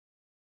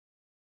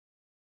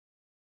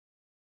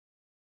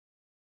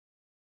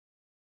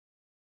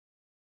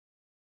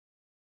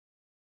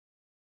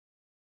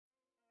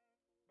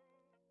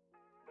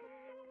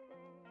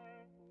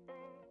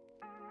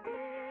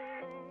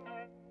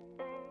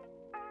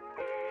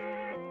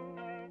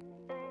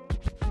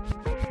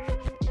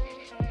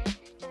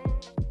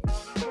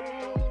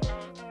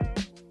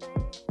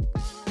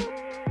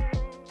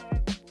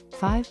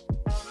5,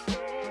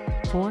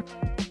 4,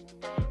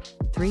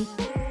 3,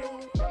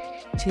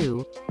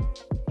 2.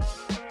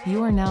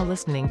 You are now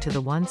listening to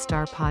the One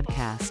Star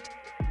Podcast.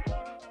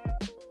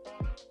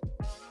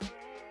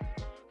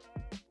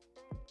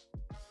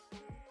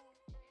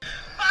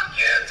 Fuck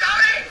you,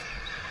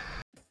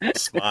 Tony!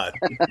 Smart.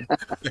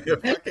 The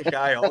fucking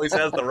guy always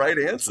has the right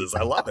answers.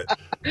 I love it.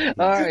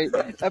 All right,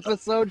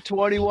 episode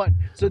 21.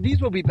 So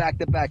these will be back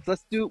to back.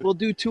 We'll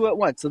do two at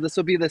once. So this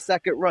will be the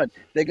second run.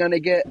 They're gonna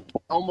get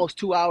almost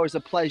 2 hours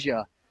of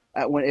pleasure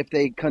if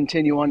they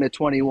continue on to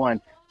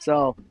 21.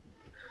 So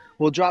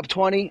we'll drop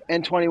 20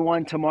 and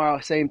 21 tomorrow,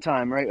 same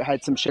time. Right? I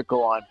had some shit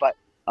go on, but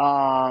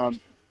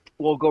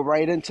we'll go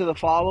right into the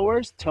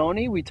followers.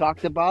 Tony, we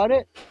talked about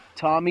it.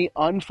 Tommy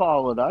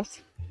unfollowed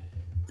us.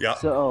 Yeah.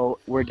 So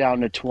we're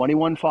down to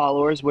 21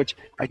 followers, which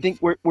I think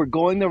we're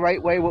going the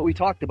right way. What we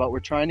talked about, we're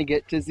trying to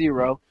get to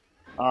 0,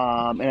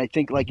 and I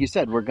think, like you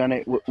said, we're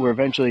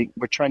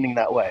trending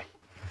that way.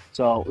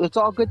 So it's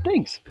all good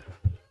things.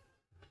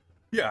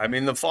 Yeah, I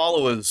mean, the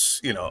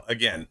followers,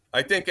 again,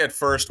 I think at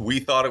first we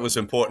thought it was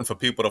important for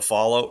people to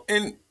follow,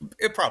 and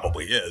it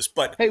probably is.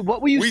 But Hey,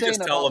 what were you saying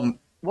just tell them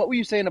What were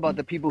you saying about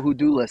the people who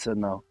do listen,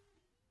 though?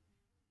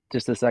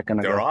 Just a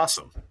second ago. they're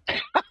awesome.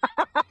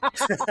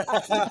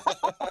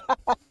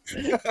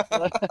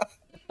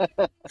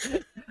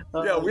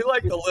 Yeah, we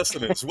like the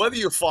listeners. Whether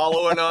you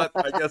follow or not,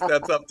 I guess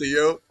that's up to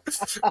you.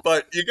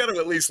 But you got to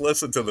at least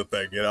listen to the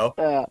thing,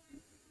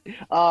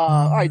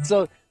 All right,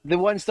 so the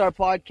One Star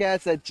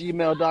Podcast at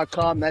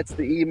gmail.com. That's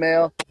the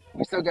email.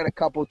 We still got a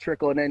couple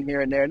trickling in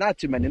here and there. Not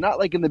too many. Not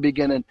like in the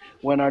beginning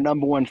when our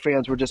number one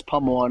fans were just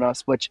pummeling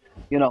us, which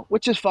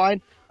is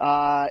fine.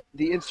 The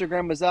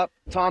Instagram is up.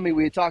 Tommy,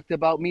 me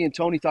and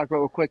Tony talked about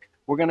real quick.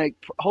 We're going to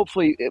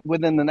hopefully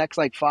within the next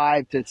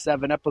 5 to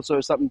 7 episodes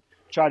or something,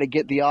 try to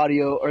get the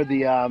audio or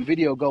the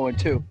video going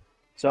too,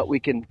 so that we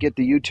can get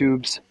the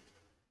YouTubes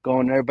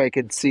going. Everybody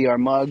can see our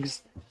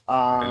mugs.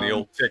 And the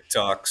old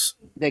TikToks.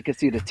 They can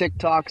see the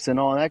TikToks and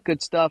all that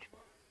good stuff.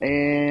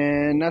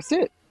 And that's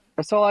it.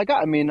 That's all I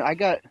got. I mean,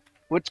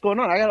 what's going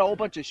on? I got a whole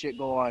bunch of shit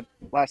go on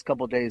last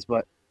couple of days,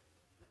 but.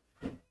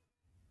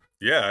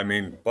 Yeah, I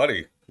mean,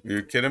 buddy,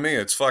 you kidding me?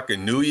 It's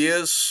fucking New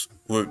Year's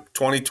with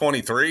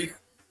 2023.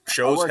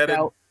 Shows headed.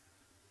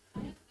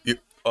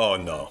 Oh,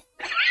 no.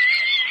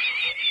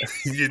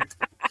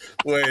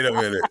 Wait a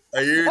minute.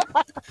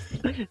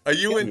 Are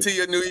you into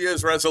your New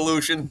Year's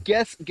resolution?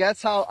 Guess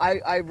how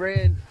I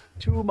ran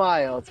 2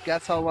 miles.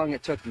 Guess how long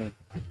it took me.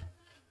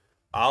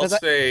 I'll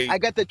say I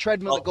got the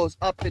treadmill that goes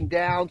up and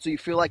down, so you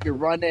feel like you're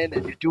running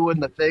and you're doing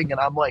the thing, and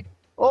I'm like,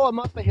 oh, I'm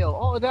up a hill,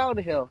 oh, down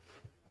a hill.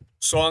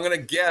 So I'm gonna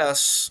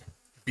guess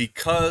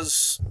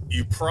because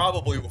you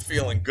probably were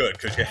feeling good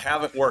because you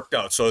haven't worked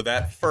out. So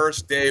that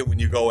first day when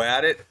you go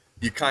at it,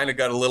 you kind of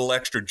got a little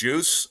extra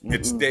juice. Mm-hmm.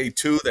 It's day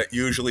 2 that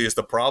usually is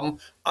the problem.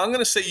 I'm going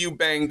to say you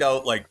banged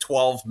out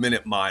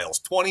 12-minute miles,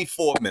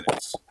 24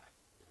 minutes.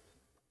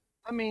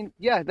 I mean,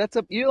 yeah,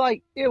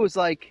 it was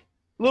a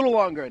little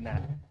longer than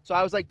that. So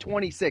I was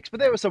 26, but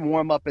there was some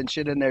warm up and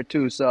shit in there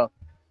too. So,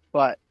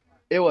 but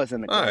it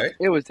wasn't. Right.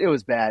 It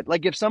was bad.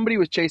 If somebody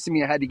was chasing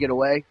me, I had to get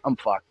away. I'm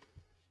fucked.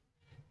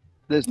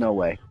 There's no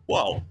way.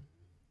 Well,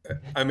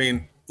 I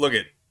mean, look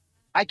at.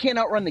 I can't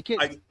outrun the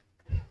kids.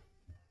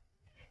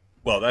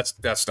 Well,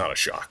 that's not a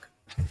shock.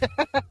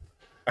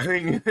 I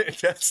mean,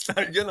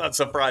 you're not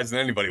surprising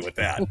anybody with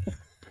that.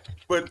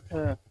 But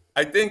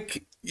I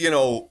think,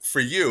 for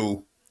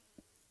you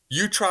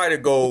try to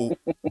go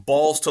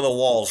balls to the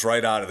walls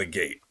right out of the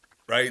gate,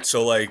 right?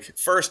 So,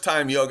 first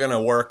time you're going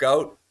to work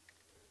out,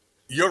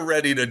 you're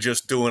ready to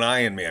just do an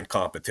Ironman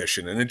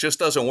competition, and it just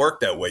doesn't work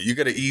that way. You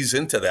got to ease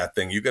into that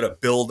thing. You got to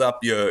build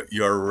up your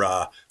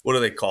what do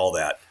they call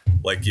that?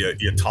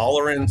 Your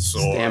tolerance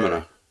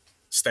or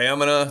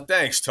Stamina.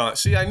 Thanks, Tom.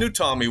 See, I knew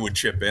Tommy would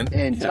chip in.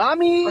 And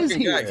Tommy is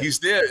here. He's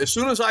there. As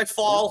soon as I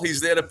fall, he's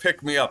there to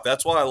pick me up.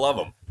 That's why I love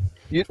him.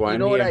 You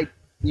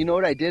know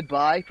what I did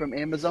buy from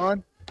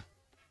Amazon?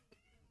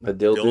 A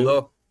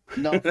dildo?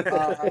 No,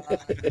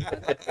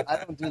 I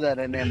don't do that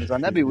on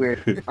Amazon. That'd be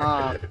weird.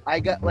 I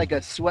got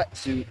a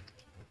sweatsuit.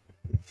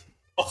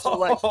 So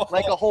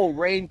like a whole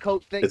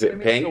raincoat thing. Is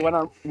it pink?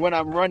 So when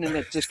I'm running,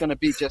 it's just gonna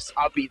be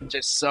I'll be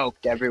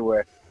soaked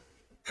everywhere.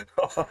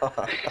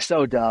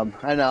 So dumb.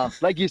 I know.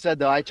 Like you said,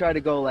 though, I try to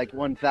go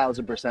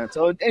 1,000%.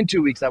 So in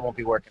 2 weeks, I won't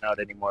be working out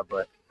anymore.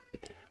 But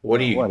what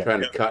are you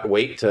trying to cut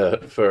weight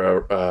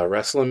for a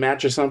wrestling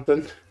match or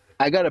something?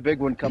 I got a big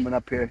one coming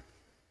up here.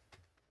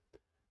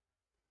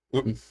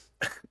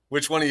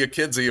 Which one of your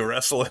kids are you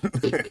wrestling?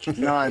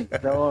 None.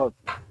 They're all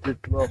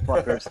just little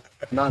fuckers.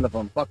 None of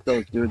them. Fuck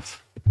those dudes.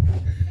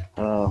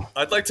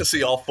 I'd like to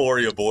see all 4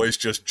 of your boys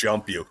just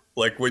jump you.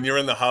 When you're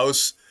in the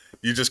house,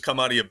 you just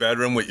come out of your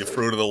bedroom with your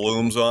Fruit of the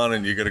Looms on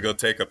and you're going to go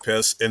take a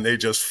piss, and they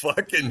just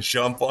fucking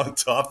jump on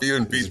top of you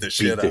and beat the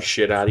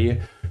shit out of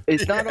you.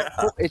 It's not.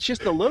 It's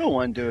just a little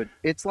one, dude.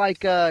 It's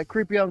like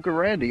creepy Uncle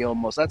Randy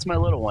almost. That's my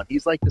little one.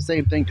 He's the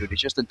same thing, dude. He's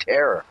just a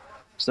terror.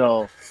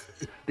 So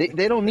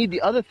they don't need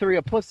the other 3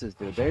 of pusses,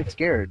 dude. They're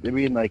scared. I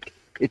mean,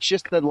 it's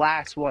just the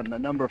last one, the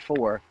number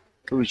 4,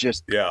 who's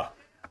just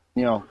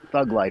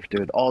thug life,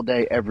 dude. All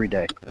day, every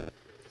day.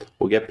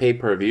 We'll get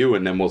pay-per-view,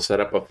 and then we'll set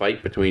up a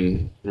fight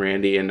between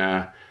Randy and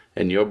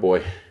your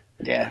boy.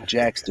 Yeah,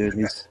 Jax, dude.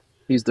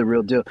 He's the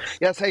real deal.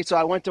 Yes, hey, so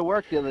I went to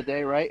work the other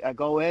day, right?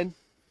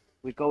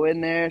 We go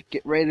in there,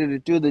 get ready to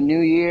do the new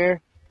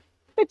year.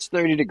 It's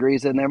 30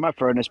 degrees in there. My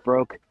furnace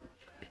broke.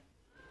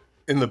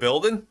 In the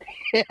building?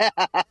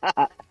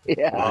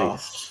 Yeah.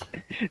 Nice.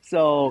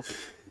 So,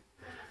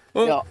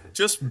 Well,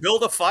 just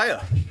build a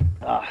fire.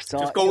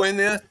 Just go in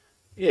there.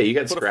 Yeah, you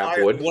got Put scrap a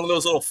fire, wood. one of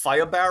those little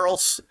fire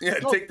barrels. Yeah,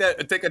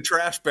 take a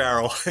trash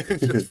barrel. And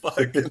just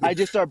fucking, I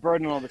just start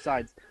burning all the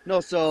sides. No,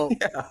 so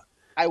yeah.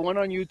 I went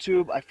on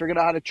YouTube. I figured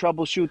out how to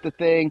troubleshoot the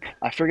thing.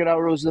 I figured out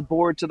it was the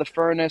board to the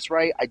furnace,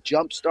 right? I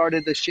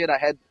jump-started the shit. I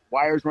had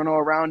wires run all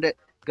around it.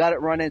 Got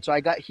it running, so I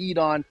got heat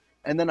on.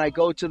 And then I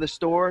go to the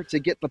store to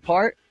get the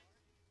part.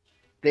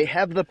 They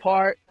have the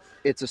part.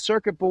 It's a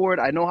circuit board.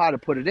 I know how to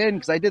put it in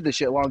because I did this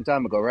shit a long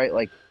time ago, right?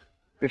 Like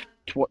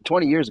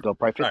 20 years ago,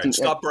 probably 15. All right,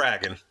 stop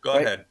bragging. Go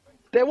ahead.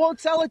 They won't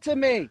sell it to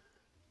me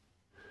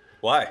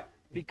Why?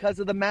 because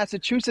of the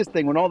Massachusetts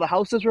thing when all the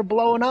houses were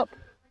blowing up.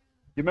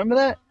 You remember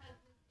that?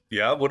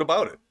 Yeah, what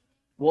about it?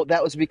 Well,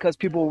 that was because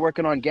people were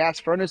working on gas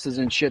furnaces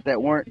and shit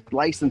that weren't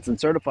licensed and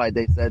certified,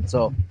 they said.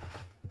 So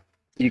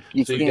you So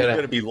you can't. You're gotta-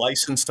 going to be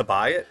licensed to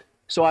buy it?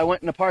 So I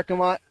went in the parking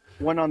lot,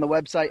 went on the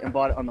website, and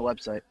bought it on the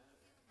website.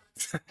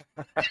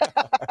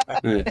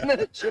 And then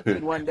it shipped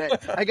in one day.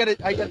 I got it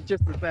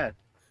just as bad.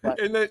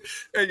 And then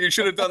and you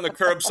should have done the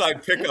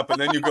curbside pickup,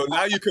 and then you go,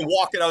 now you can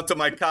walk it out to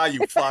my car,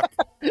 you fuck.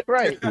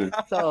 Right.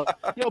 So,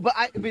 but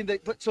I mean,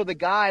 so the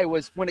guy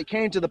was, when it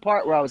came to the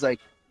part where I was like,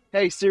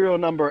 hey, serial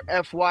number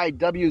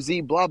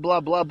FYWZ, blah, blah,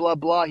 blah, blah,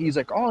 blah. He's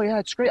like, oh, yeah,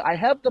 it's great. I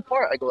have the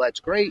part. I go, that's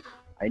great.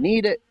 I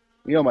need it.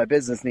 My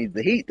business needs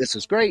the heat. This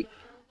is great.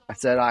 I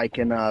said, I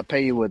can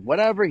pay you with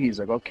whatever. He's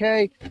like,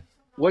 okay.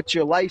 What's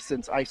your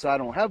license? I said, I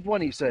don't have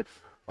one. He said,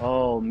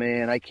 oh,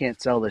 man, I can't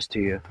sell this to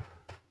you.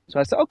 So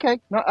I said, okay.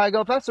 No, I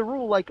go, if that's the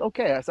rule, like,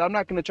 okay. I said, I'm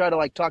not going to try to,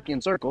 like, talk you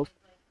in circles.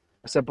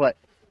 I said, I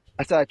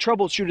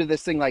troubleshooted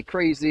this thing like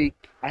crazy.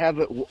 I have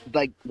it,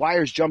 like,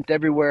 wires jumped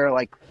everywhere.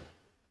 Like,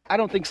 I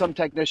don't think some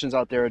technicians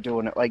out there are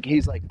doing it. Like,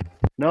 he's like,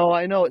 no,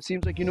 I know. It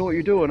seems like you know what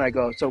you're doing. I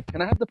go, so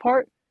can I have the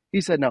part? He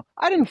said, no.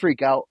 I didn't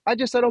freak out. I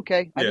just said,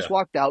 okay. I just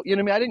walked out. You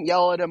know what I mean? I didn't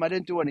yell at him. I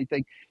didn't do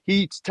anything.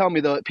 He's telling me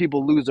that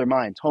people lose their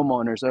minds.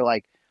 Homeowners, they're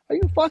like, are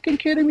you fucking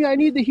kidding me? I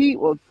need the heat.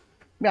 Well,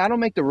 I don't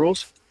make the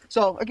rules.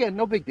 So, again,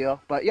 no big deal.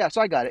 But, yeah,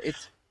 so I got it.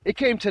 It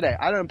came today.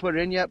 I didn't put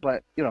it in yet,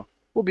 but,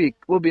 we'll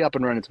be up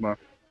and running tomorrow.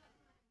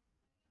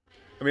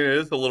 I mean, it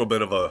is a little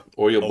bit of a...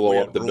 Or you'll a blow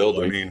weird up the rule.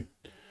 building. I mean,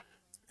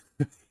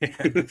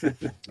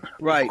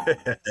 Right.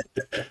 I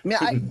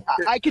mean,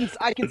 I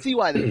can see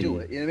why they do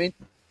it. You know what I mean?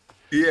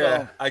 yeah,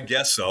 So- I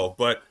guess so.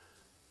 But,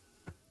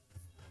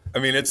 I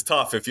mean, it's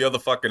tough. If you're the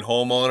fucking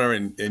homeowner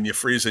and you're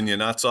freezing your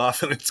nuts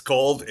off and it's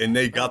cold and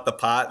they got the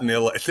pot and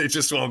they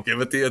just won't give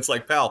it to you. It's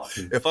like, pal,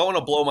 if I want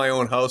to blow my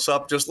own house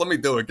up, just let me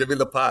do it. Give me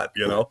the pot,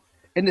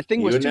 And the thing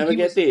You was, would too, never he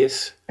get was-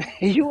 this.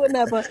 You would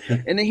never.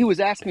 And then he was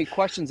asking me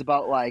questions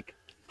about like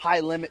high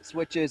limit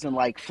switches and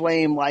like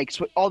flame, like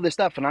all this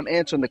stuff. And I'm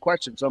answering the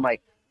question. So I'm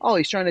like, oh,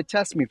 he's trying to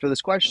test me for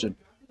this question.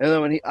 And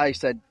then when I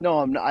said, no,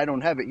 I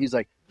don't have it. He's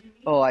like,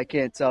 oh, I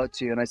can't sell it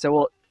to you. And I said,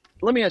 well,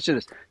 let me ask you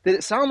this. Did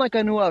it sound like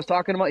I knew what I was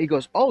talking about? He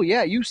goes, oh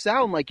yeah, you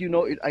sound like you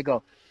know. I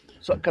go,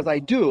 so, cause I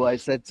do. I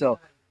said, so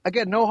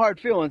again, no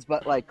hard feelings,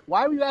 but like,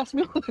 why were you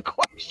asking me all the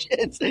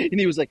questions? And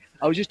he was like,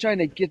 I was just trying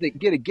to get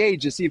a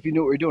gauge to see if you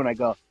knew what you're doing. I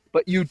go,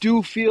 but you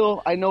do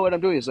feel I know what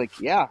I'm doing. He's like,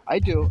 yeah, I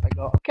do. I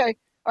go, okay,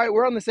 all right,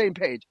 we're on the same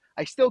page.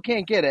 I still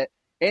can't get it,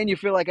 and you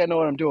feel like I know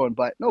what I'm doing,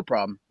 but no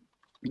problem.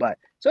 But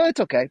so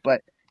it's okay.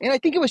 And I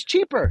think it was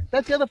cheaper.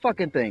 That's the other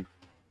fucking thing.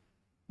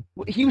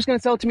 He was going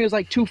to sell it to me. It was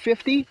like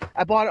 $250.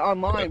 I bought it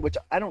online, which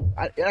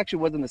it actually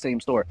wasn't the same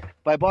store,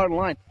 but I bought it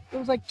online. It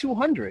was like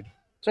 $200.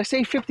 So I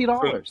saved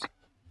 $50.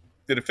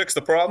 Did it fix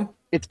the problem?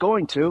 It's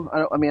going to.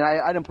 I mean,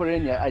 I didn't put it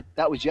in yet.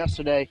 That was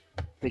yesterday.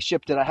 They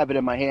shipped it. I have it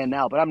in my hand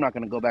now, but I'm not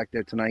going to go back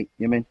there tonight.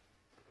 You know what I mean?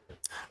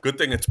 Good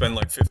thing it's been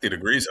like 50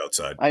 degrees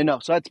outside. I know.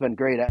 So that's been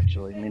great,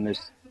 actually. I mean,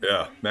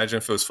 Yeah. Imagine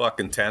if it was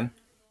fucking 10.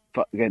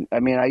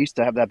 I used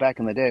to have that back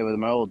in the day with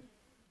my old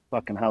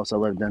fucking house I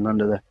lived in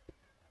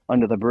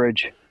under the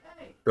bridge.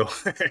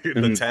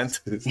 The tent.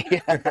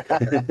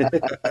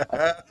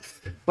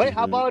 Wait,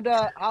 how about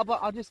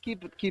I'll just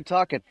keep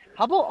talking.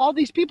 How about all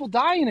these people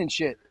dying and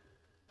shit?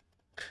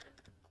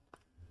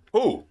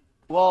 Who?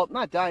 Well,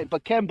 not dying,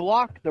 but Ken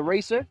Block, the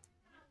racer. Did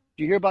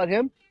you hear about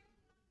him?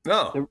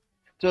 No.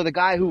 So the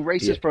guy who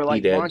races for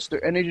like dead.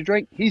 Monster Energy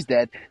drink, he's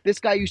dead. This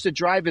guy used to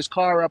drive his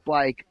car up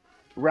like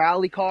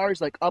rally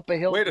cars, like up a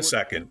hill. Wait a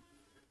second.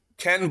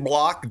 Ken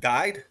Block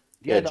died?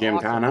 Yeah, the Jim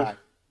awesome Connor. guy.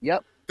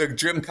 Yep. The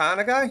Jim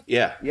Connor guy?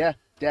 Yeah,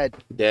 Dead.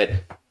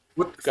 dead.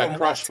 What, Got from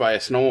crushed what? by a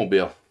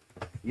snowmobile.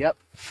 Yep.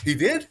 He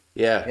did?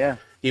 Yeah. Yeah.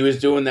 He was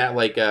doing that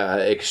like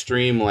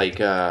extreme like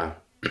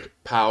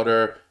deep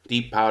powder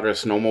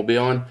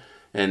snowmobiling,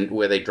 and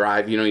where they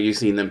drive. You've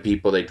seen them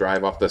people. They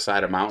drive off the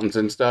side of mountains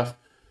and stuff.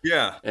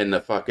 Yeah. and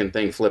the fucking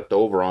thing flipped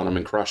over on him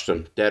and crushed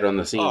him dead on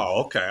the scene.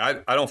 Oh,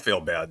 okay. I don't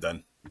feel bad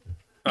then.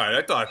 All right,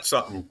 I thought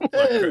something.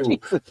 Ew.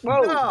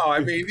 No, I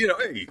mean,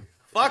 hey,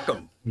 fuck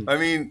them. I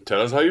mean,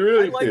 Tell us how you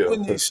really I like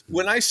feel.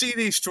 when I see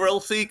these thrill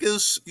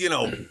seekers,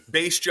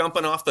 base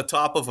jumping off the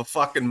top of a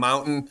fucking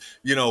mountain,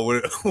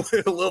 with, with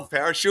a little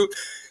parachute.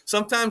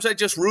 Sometimes I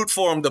just root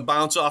for him to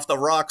bounce off the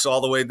rocks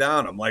all the way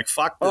down. I'm like,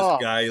 fuck this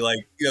guy.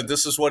 Like,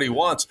 this is what he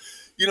wants.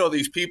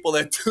 These people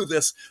that do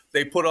this,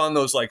 they put on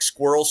those like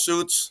squirrel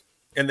suits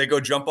and they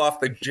go jump off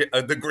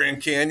the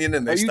Grand Canyon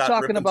and they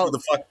start ripping through the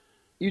fuck.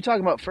 You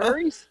talking about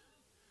furries?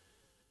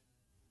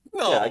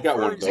 No, Yeah, I got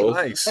one of those.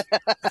 Nice.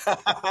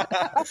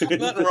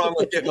 Nothing wrong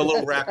with getting a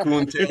little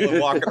raccoon tail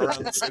and walking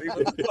around the city.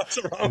 What's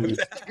wrong with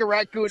that? Like a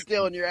raccoon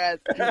tail in your ass.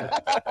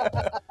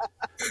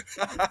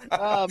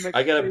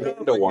 I got a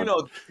panda one.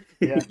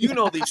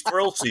 These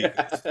thrill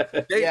seekers.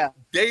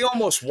 They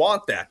almost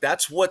want that.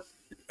 That's what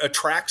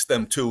attracts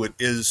them to it,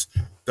 is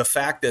the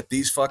fact that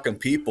these fucking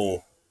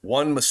people,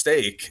 one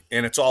mistake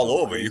and it's all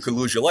over. You could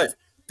lose your life.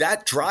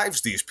 That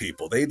drives these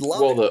people. They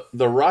love it. Well,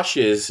 the rush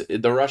is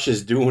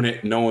doing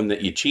it knowing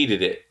that you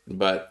cheated it,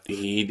 but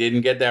he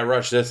didn't get that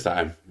rush this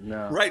time.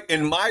 No. Right.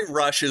 And my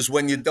rush is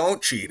when you don't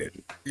cheat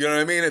it. You know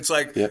what I mean? It's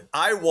like,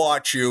 I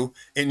watch you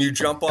and you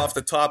jump off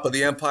the top of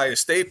the Empire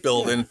State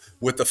Building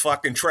with the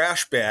fucking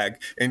trash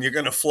bag and you're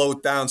going to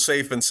float down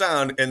safe and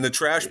sound and the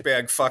trash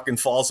bag fucking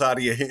falls out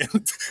of your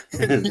hand.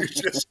 And you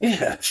just,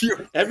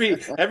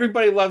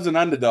 Everybody loves an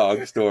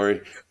underdog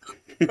story.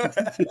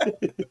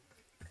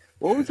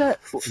 What was that?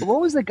 What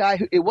was the guy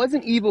who? It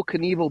wasn't Evel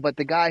Knievel, but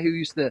the guy who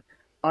used to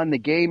on the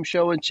game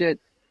show and shit.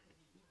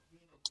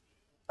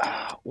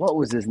 What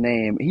was his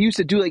name? He used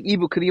to do like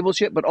Evel Knievel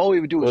shit, but all he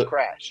would do was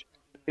crash.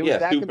 It was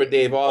back Super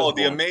Dave Osborne. Oh,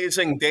 the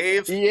Amazing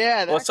Dave?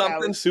 Yeah, or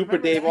something. Super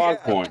Dave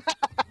Osborne.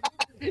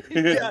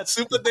 Yeah,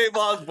 Super Dave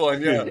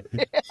Osborne, yeah.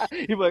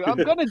 He'd be like, I'm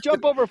going to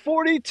jump over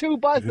 42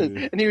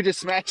 buses. And he would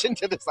just smash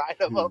into the side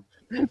of them.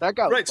 That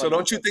guy was Right, so funny.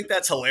 don't you think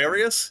that's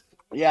hilarious?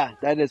 Yeah,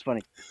 that is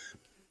funny.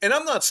 And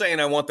I'm not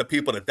saying I want the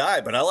people to die,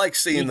 but I like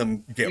seeing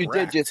them get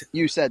wrecked.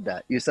 You said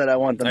that. You said I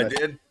want them I to.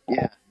 did?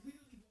 Yeah.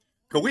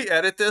 Can we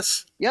edit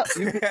this? Yep.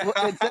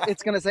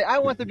 It's going to say, I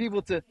want the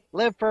people to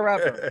live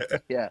forever.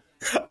 Yeah.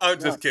 I'm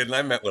just kidding.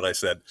 I meant what I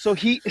said. So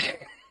he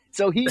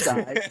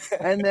died.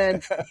 And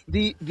then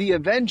the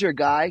Avenger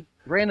guy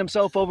ran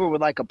himself over with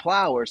like a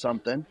plow or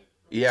something.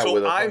 Yeah.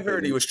 So I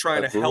heard he was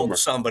trying to help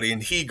somebody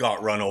and he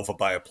got run over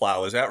by a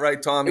plow. Is that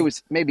right, Tommy? It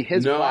was maybe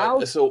his plow.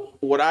 So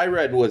what I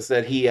read was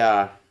that he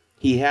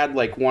had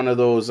like one of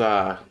those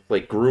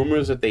like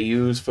groomers that they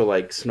use for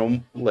like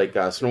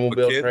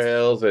snowmobile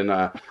trails and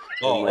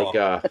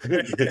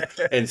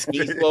and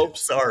ski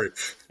slopes. Sorry.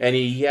 And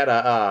he had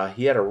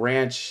a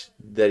ranch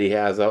that he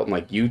has out in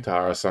like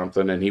Utah or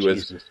something, and he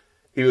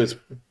was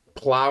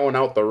plowing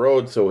out the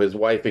road so his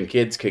wife and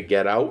kids could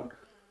get out.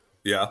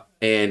 Yeah.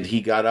 And he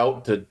got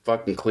out to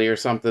fucking clear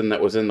something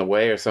that was in the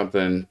way or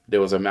something. There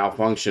was a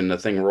malfunction. The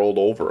thing rolled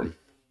over him.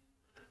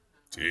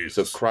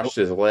 Jesus. So crushed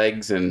his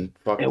legs and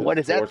fucking. And what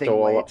is that thing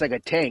weigh? It's like a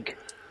tank.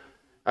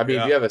 I mean,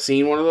 have you ever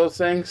seen one of those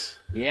things?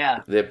 Yeah.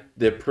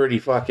 They're pretty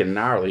fucking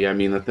gnarly. I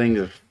mean, the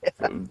things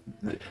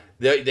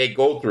they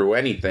go through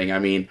anything. I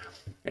mean,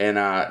 and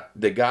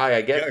the guy,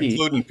 I guess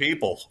including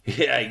people.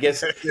 Yeah, I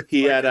guess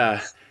he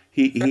had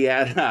he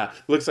had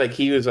looks like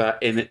he was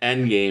in an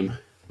end game,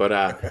 but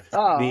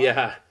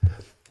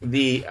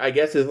the I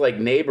guess his like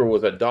neighbor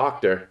was a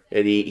doctor,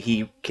 and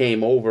he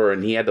came over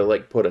and he had to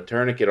like put a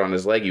tourniquet on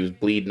his leg. He was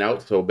bleeding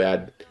out so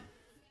bad.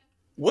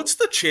 What's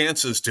the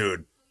chances,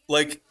 dude?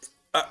 Like,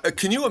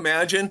 can you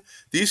imagine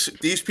these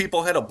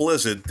people had a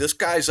blizzard? This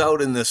guy's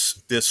out in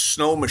this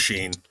snow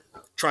machine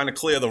trying to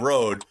clear the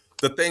road.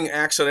 The thing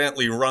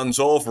accidentally runs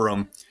over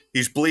him.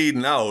 He's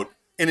bleeding out,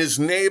 and his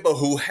neighbor,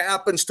 who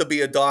happens to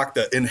be a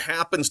doctor and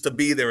happens to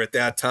be there at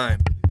that time,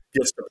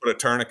 gets to put a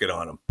tourniquet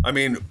on him. I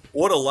mean,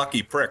 what a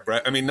lucky prick,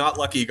 right? I mean, not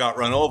lucky he got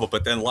run over,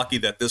 but then lucky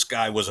that this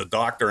guy was a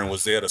doctor and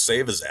was there to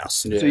save his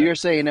ass. Yeah. So you're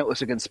saying it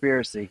was a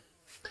conspiracy?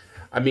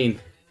 I mean,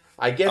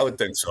 I would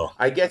think so.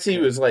 I guess he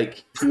was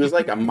like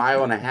a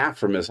mile and a half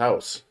from his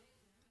house.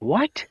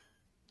 What?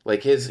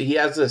 Like he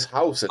has this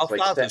house that's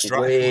like set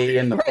way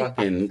in the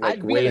fucking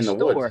way in the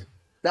woods.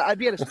 I'd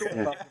be at a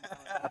store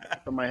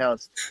from my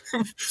house.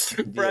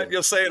 Brad,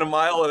 you're saying a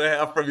mile and a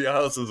half from your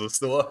house is a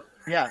store?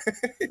 Yeah,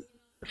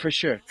 for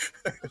sure.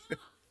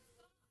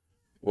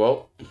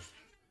 Well,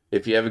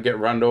 if you ever get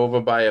run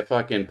over by a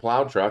fucking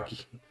plow truck,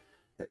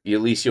 at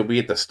least you'll be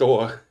at the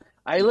store.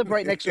 I live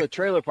right next to a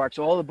trailer park,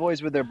 so all the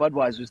boys with their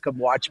Budweisers come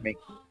watch me.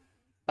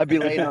 I'd be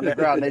laying on the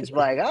ground. They'd just be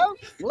like, oh,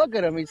 look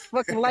at him. His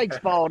fucking legs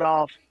falling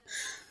off.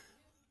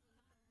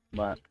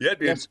 But, yeah,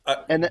 dude. Yes.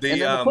 And then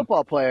the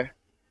football player.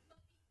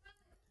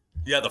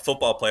 Yeah, the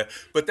football player.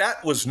 But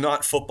that was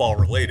not football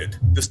related.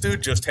 This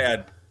dude just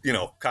had,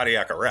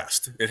 cardiac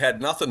arrest. It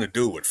had nothing to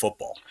do with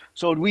football.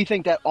 So do we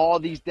think that all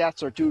these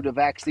deaths are due to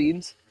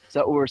vaccines? Is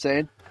that what we're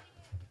saying?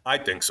 I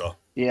think so.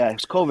 Yeah,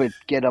 it's COVID.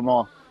 Get them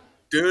all.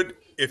 Dude,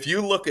 if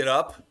you look it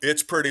up,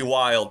 it's pretty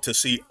wild to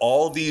see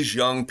all these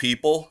young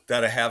people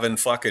that are having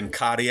fucking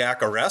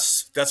cardiac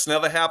arrests. That's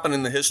never happened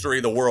in the history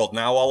of the world.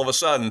 Now, all of a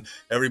sudden,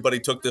 everybody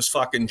took this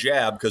fucking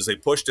jab because they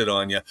pushed it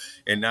on you.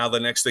 And now the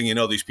next thing you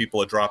know, these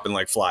people are dropping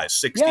like flies.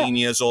 16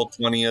 years old,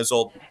 20 years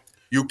old.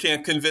 You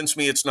can't convince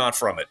me it's not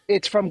from it.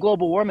 It's from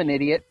global warming,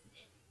 idiot.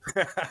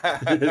 Yeah,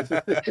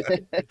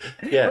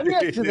 Let me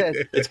ask you this.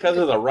 it's because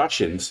of the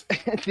Russians.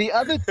 The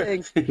other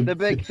thing, the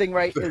big thing,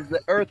 right, is the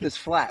Earth is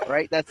flat,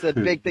 right? That's the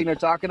big thing they're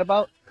talking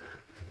about.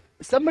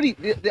 Somebody,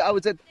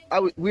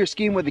 we were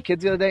skiing with the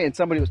kids the other day, and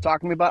somebody was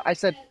talking to me about it. I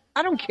said,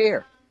 I don't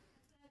care.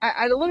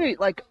 I literally,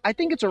 like, I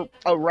think it's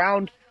a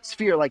round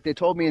sphere, like they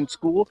told me in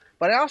school,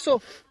 but I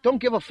also don't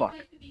give a fuck.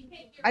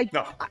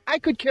 I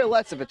could care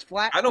less if it's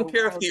flat. I don't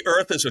care if the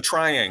Earth is a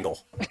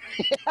triangle.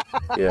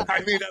 Yeah.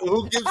 I mean,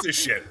 who gives a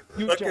shit?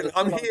 Look,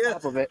 I'm here.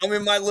 I'm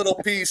in my little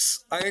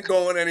piece. I ain't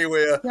going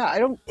anywhere.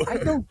 Yeah,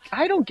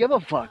 I don't give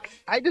a fuck.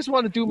 I just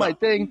want to do my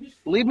thing.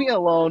 Leave me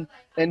alone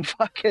and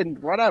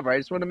fucking whatever. I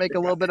just want to make a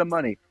little bit of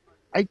money.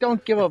 I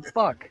don't give a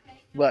fuck.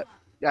 But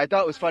yeah, I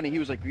thought it was funny. He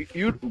was like,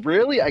 "You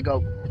really?" I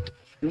go,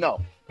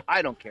 "No,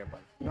 I don't care,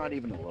 buddy. Not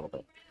even a little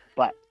bit."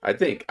 But I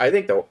think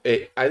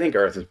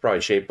Earth is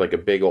probably shaped like a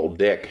big old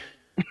dick.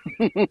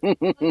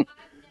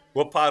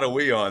 What part are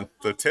we on?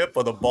 The tip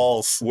or the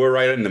balls? We're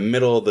right in the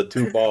middle of the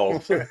two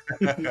balls.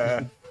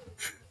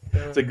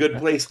 It's a good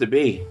place to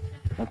be.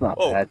 that's not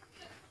bad.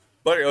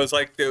 But it was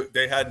like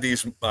they had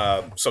these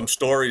some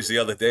stories the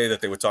other day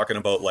that they were talking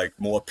about, like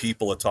more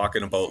people are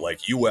talking about like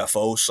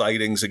UFO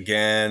sightings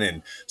again,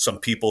 and some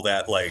people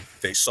that like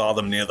they saw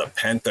them near the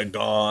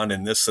Pentagon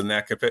and this and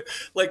that.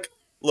 Like,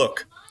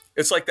 look,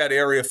 it's like that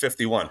Area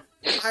 51.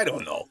 I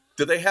don't know.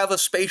 Do they have a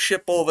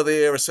spaceship over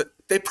there?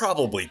 They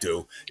probably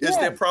do. Is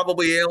there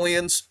probably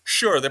aliens?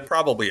 Sure, there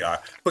probably are.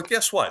 But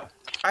guess what?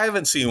 I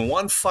haven't seen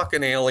one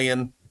fucking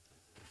alien.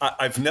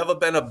 I've never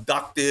been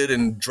abducted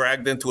and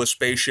dragged into a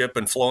spaceship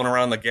and flown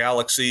around the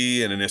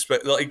galaxy and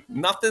like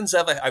nothing's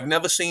ever. I've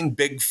never seen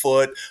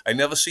Bigfoot. I've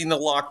never seen the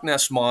Loch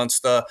Ness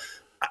monster.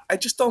 I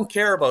just don't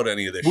care about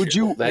any of this. Would shit.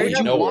 you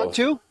want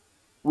to?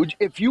 Would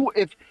if your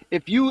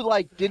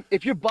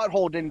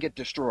butthole didn't get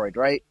destroyed,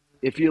 right?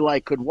 If you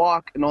like could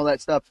walk and all that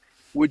stuff,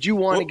 would you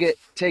want to get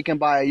taken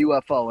by a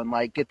UFO and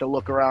like get to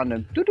look around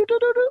and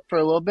for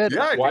a little bit?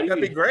 Yeah, I think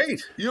that'd be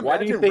great. Why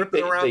do you think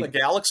ripping around the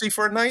galaxy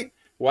for a night?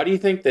 Why do you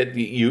think that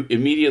you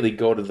immediately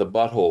go to the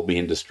butthole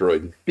being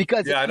destroyed?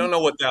 Because I don't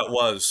know what that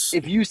was.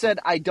 If you said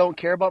I don't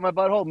care about my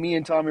butthole, me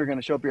and Tommy are going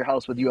to show up at your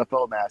house with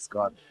UFO mask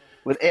on.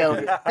 With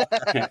aliens.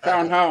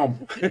 Found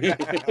home.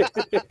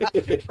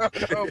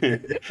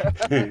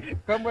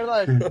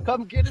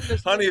 Come get in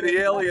this. Honey, the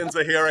aliens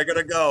are here. I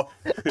gotta go.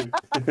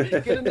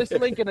 Get in this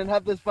Lincoln and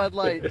have this Bud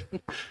Light.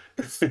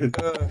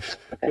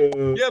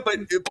 Yeah,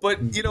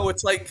 but you know,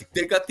 it's like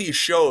they got these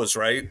shows,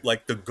 right?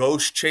 Like the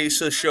Ghost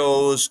Chaser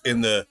shows.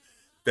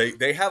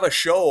 They have a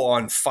show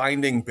on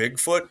finding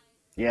Bigfoot.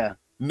 Yeah.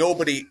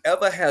 Nobody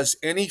ever has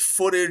any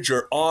footage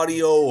or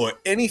audio or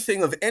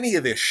anything of any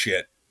of this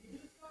shit.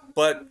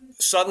 But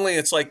suddenly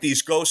it's like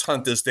these ghost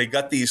hunters, they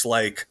got these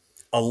like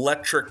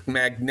electric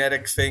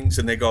magnetic things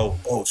and they go,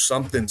 oh,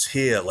 something's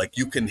here. Like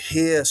you can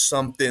hear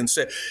something.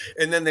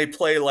 And then they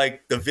play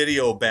like the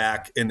video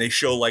back and they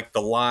show like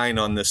the line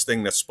on this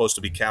thing that's supposed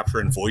to be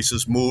capturing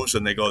voices moves.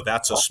 And they go,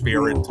 that's a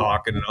spirit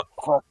talking.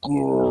 Fuck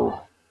you.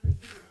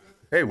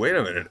 Hey, wait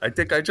a minute. I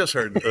think I just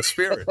heard a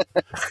spirit.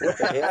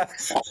 That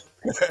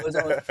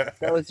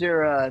was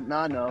your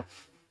no.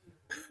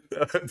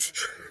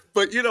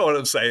 But you know what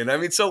I'm saying? I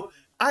mean, so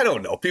I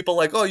don't know. People are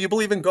like, oh, you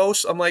believe in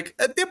ghosts? I'm like,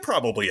 they're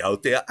probably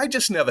out there. I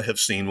just never have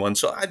seen one,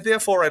 so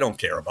therefore I don't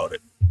care about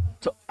it.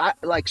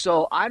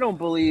 So I don't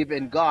believe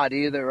in God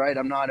either, right?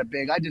 I'm not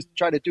I just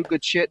try to do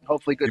good shit,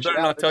 hopefully good shit. You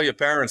better not tell your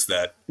parents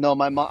that. No,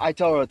 my mom, I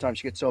tell her all the time.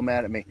 She gets so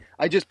mad at me.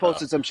 I just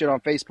posted some shit on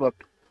Facebook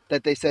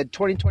that they said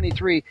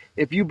 2023,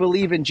 if you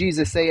believe in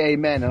Jesus, say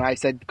amen. And I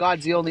said,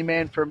 God's the only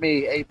man for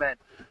me, amen.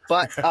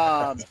 But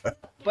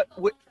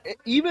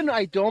even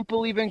I don't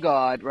believe in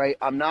God, right?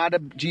 I'm not a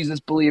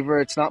Jesus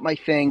believer. It's not my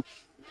thing.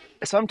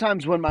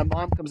 Sometimes when my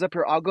mom comes up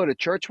here, I'll go to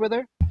church with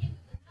her.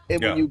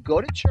 And when you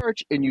go to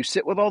church and you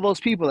sit with all those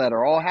people that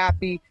are all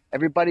happy,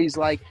 everybody's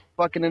like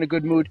fucking in a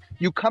good mood,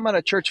 you come out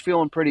of church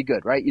feeling pretty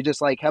good, right? You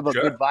just like have a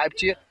good vibe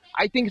to you.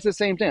 I think it's the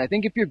same thing. I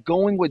think if you're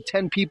going with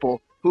 10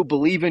 people who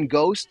believe in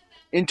ghosts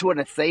into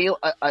an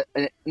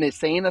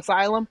insane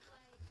asylum,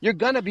 you're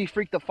going to be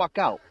freaked the fuck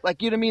out.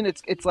 Like, you know what I mean?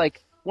 It's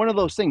like one of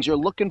those things. You're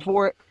looking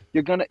for it.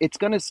 It's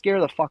gonna scare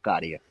the fuck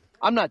out of you.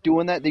 I'm not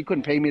doing that. They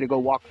couldn't pay me to go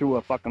walk through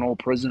a fucking old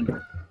prison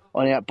or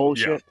on that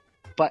bullshit.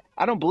 Yeah. But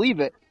I don't believe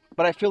it.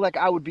 But I feel like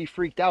I would be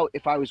freaked out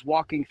if I was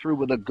walking through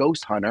with a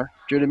ghost hunter.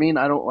 Do you know what I mean?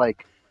 I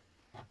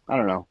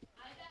don't know.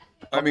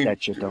 I mean,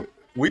 that shit though.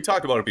 We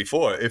talked about it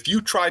before. If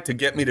you tried to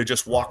get me to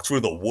just walk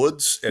through the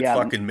woods at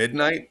fucking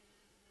midnight,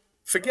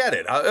 forget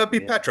it. I'd be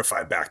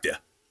petrified back there.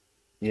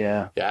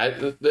 Yeah. Yeah.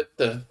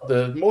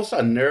 The most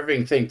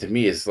unnerving thing to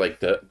me is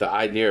like the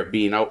idea of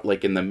being out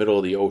like in the middle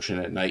of the ocean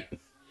at night.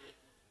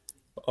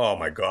 Oh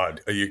my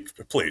God.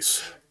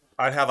 Please.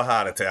 I'd have a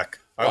heart attack.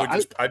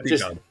 I'd be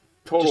just done.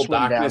 total Just swim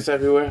darkness down.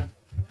 everywhere.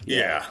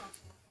 Yeah.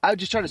 I would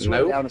just try to swim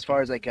Nope. down as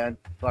far as I can.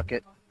 Fuck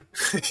it.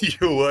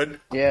 You would?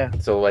 Yeah.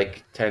 So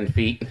like 10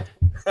 feet.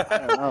 I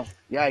don't know.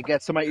 Yeah, I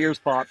guess so my ears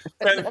pop.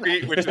 10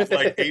 feet, which is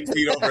like 8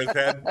 feet over his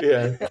head.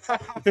 Yeah.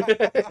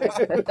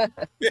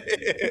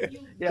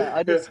 Yeah,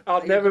 I just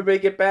I'll never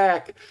make it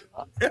back.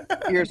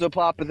 ears will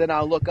pop, and then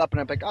I'll look up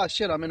and I'm like, oh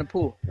shit, I'm in a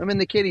pool. I'm in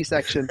the kiddie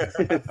section.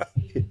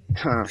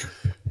 Huh.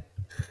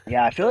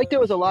 Yeah, I feel like there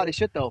was a lot of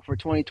shit though for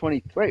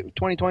 2020. Wait,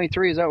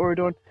 2023 is that what we're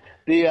doing?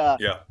 The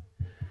Yeah.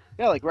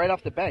 like right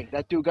off the bank,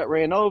 that dude got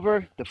ran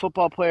over. The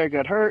football player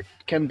got hurt.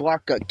 Ken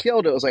Block got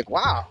killed. It was like,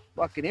 wow,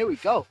 fucking here we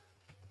go.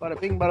 Bada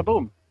bing, bada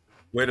boom.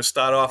 Way to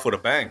start off with a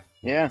bang.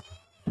 Yeah.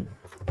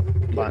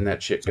 Letting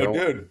that shit So, go.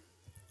 dude,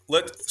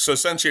 so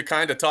since you're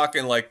kind of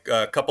talking like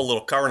a couple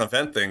little current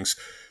event things,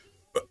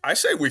 I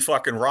say we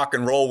fucking rock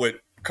and roll with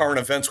current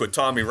events with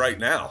Tommy right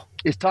now.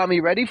 Is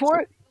Tommy ready for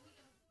it?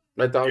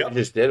 I thought Yep. we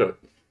just did it.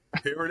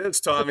 Here it is,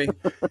 Tommy.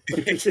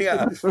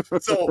 Yeah.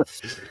 So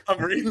I'm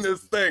reading this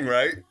thing,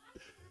 right?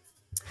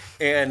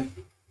 And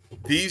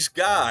these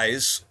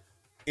guys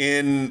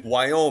in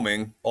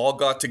Wyoming all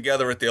got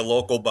together at their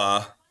local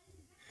bar,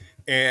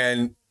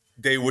 and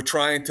they were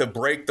trying to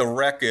break the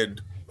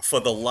record for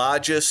the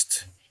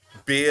largest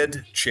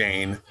beard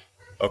chain,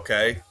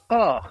 okay,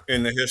 Oh,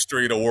 in the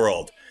history of the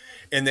world.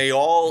 And they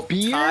all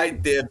Beard?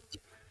 tied their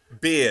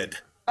beard,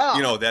 Oh.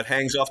 you know, that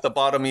hangs off the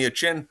bottom of your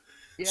chin.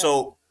 Yeah.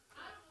 So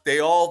they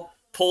all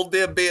pulled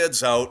their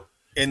beards out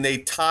and they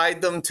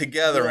tied them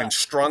together Yeah. and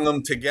strung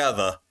them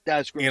together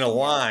that's great. in a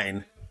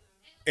line.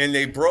 And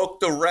they broke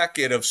the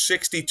record of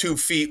 62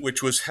 feet,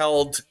 which was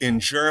held in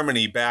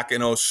Germany back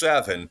in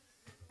 07.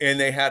 And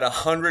they had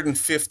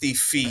 150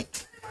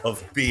 feet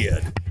of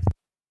beard.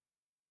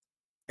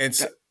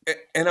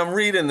 And I'm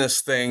reading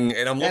this thing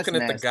and I'm That's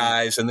looking at the nasty.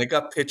 guys and they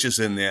got pictures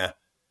in there.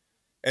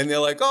 And they're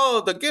like,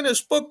 oh, the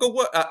Guinness Book of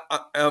what?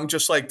 I'm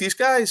just like, these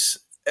guys,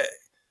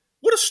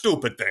 what a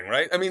stupid thing,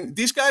 right? I mean,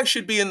 these guys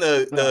should be in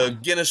the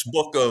Guinness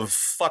Book of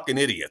fucking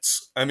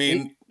idiots. I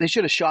mean, They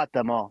should have shot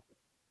them all.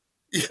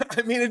 yeah,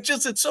 I mean,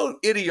 it's so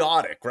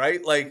idiotic,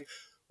 right? Like,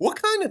 what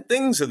kind of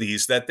things are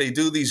these that they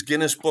do these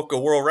Guinness Book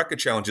of World Record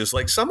challenges?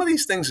 Like, some of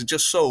these things are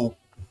just so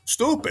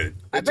stupid.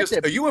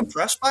 Are you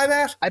impressed by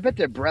that? I bet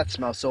their breath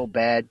smells so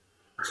bad.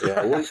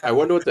 Yeah, I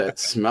wonder what that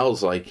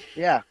smells like.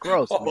 Yeah,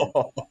 gross. Man.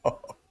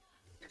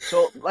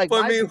 So, like,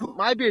 But I mean-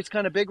 my beard's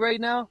kind of big right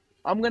now.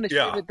 I'm gonna shave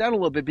Yeah. it down a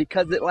little bit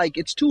because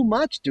it's too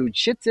much, dude.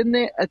 Shit's in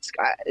there. I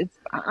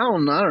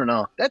don't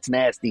know. That's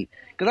nasty.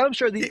 Because I'm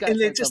sure these guys.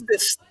 And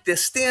they're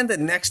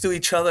standing next to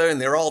each other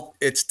and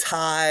it's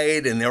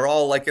tied and they're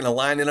all like in a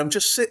line. And I'm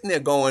just sitting there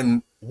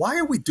going, why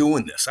are we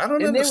doing this? I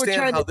don't And they were understand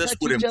trying how to this touch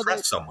would each impress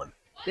other. someone.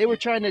 They were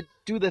trying to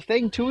do the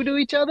thing too to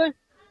each other.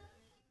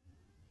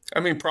 I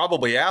mean,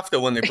 probably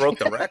after when they broke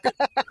the record.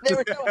 They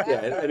were so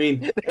Yeah,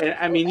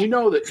 I mean, you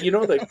know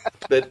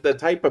the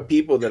type of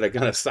people that are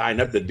gonna sign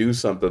up to do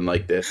something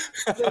like this.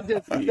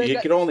 You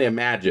can only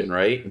imagine,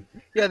 right?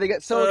 Yeah, they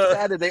got so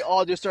excited they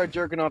all just started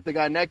jerking off the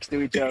guy next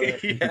to each other.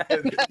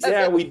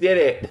 Yeah, we did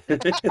it.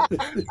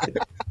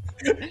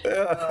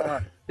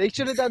 They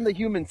should have done the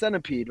Human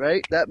Centipede,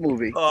 right? That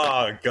movie.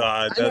 Oh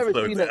God, I never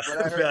seen it,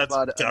 but I heard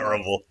about that's it.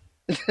 terrible.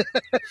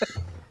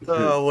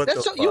 Oh, what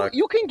That's the so, fuck?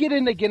 you can get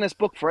in the Guinness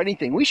Book for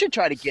anything. We should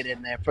try to get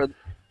in there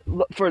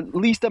for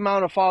least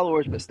amount of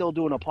followers, but still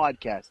doing a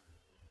podcast.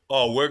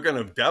 Oh,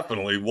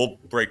 we'll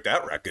break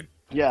that record.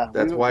 Yeah,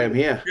 That's why I'm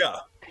here. Yeah.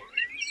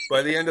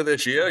 By the end of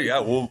this year, yeah,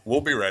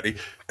 we'll be ready.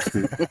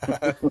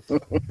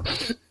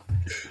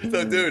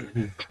 So,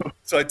 dude,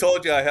 I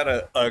told you I had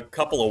a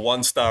couple of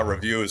 1-star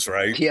reviews,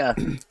 right? Yeah,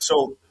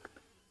 So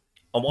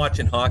I'm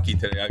watching hockey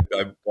today.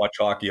 I watch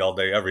hockey all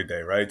day, every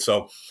day, right?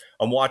 So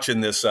I'm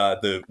watching this,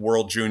 the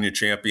World Junior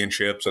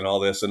Championships and all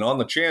this. And on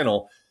the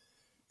channel,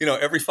 you know,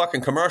 every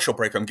fucking commercial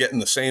break, I'm getting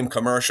the same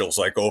commercials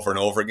like over and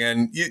over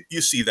again.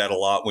 You see that a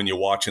lot when you're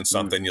watching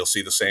something. You'll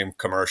see the same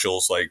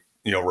commercials like,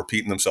 you know,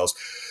 repeating themselves.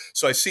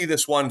 So I see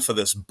this one for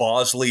this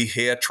Bosley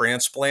hair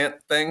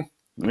transplant thing.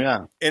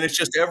 yeah. And it's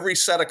just every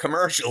set of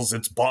commercials,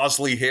 it's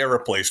Bosley hair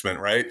replacement,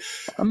 right?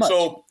 How much?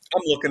 So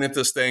I'm looking at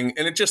this thing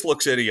and it just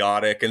looks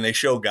idiotic. And they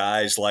show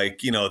guys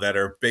like, you know, that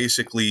are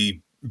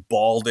basically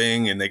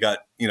balding and they got,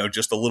 you know,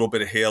 just a little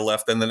bit of hair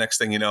left. And the next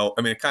thing you know,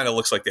 I mean, it kind of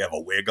looks like they have a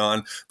wig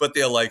on, but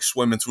they're like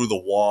swimming through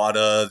the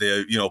water.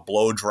 They're, you know,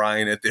 blow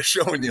drying it. They're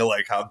showing you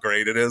like how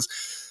great it is.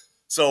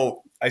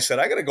 So I said,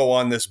 I got to go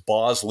on this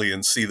Bosley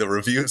and see the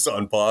reviews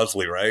on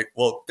Bosley, right?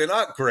 Well, they're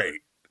not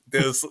great.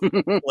 There's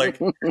like,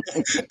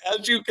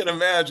 as you can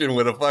imagine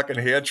with a fucking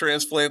hair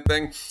transplant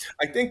thing,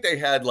 I think they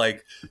had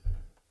like,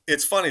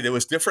 it's funny. There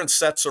was different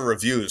sets of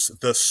reviews.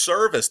 The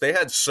service, they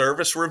had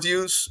service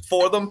reviews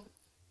for them.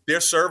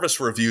 Their service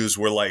reviews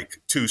were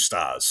like 2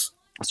 stars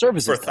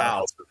Service for is bad.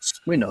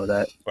 thousands, We know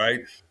that.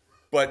 right?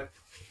 But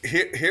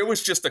here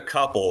was just a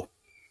couple,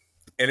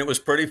 and it was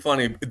pretty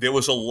funny. There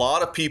was a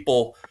lot of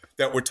people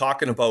that were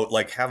talking about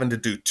like having to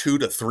do 2,000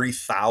 to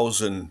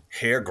 3,000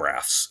 hair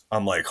grafts.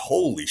 I'm like,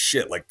 holy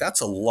shit, like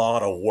that's a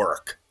lot of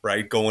work,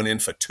 right? Going in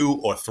for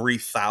 2,000 or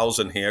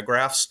 3,000 hair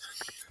grafts.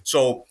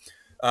 So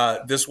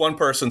this one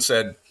person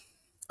said,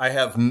 I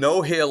have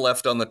no hair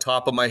left on the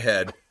top of my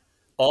head.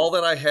 All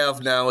that I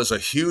have now is a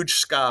huge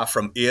scar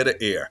from ear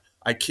to ear.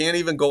 I can't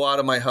even go out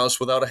of my house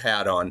without a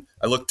hat on.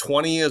 I look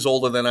 20 years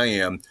older than I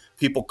am.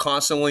 People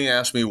constantly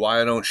ask me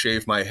why I don't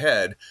shave my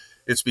head.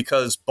 It's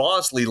because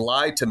Bosley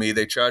lied to me.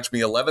 They charged me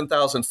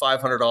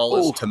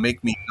 $11,500 to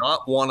make me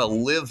not want to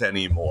live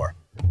anymore.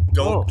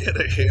 Don't get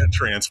a hair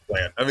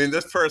transplant. I mean,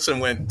 this person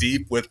went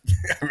deep with,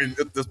 I mean,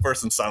 this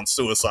person sounds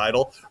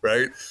suicidal,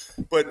 right?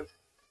 But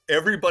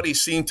everybody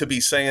seemed to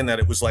be saying that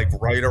it was like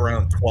right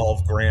around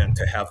 12 grand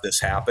to have this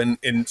happen.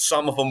 And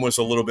some of them was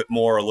a little bit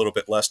more, a little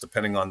bit less,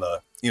 depending on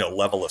the,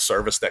 level of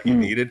service that you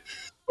needed.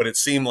 But it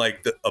seemed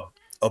like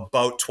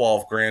about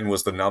 12 grand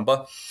was the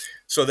number.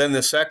 So then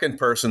the second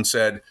person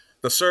said,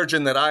 the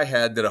surgeon that I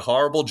had did a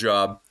horrible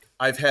job.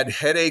 I've had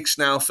headaches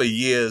now for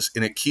years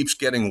and it keeps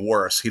getting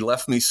worse. He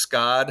left me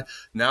scarred.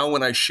 Now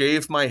when I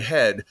shave my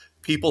head,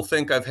 people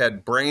think I've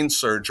had brain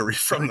surgery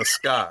from the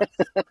scar.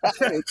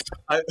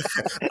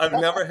 I've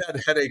never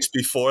had headaches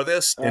before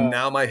this, and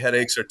now my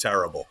headaches are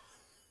terrible.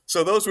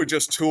 So those were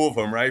just two of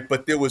them, right?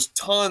 But there was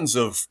tons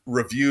of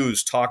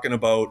reviews talking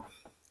about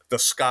the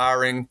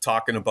scarring,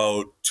 talking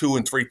about 2,000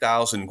 and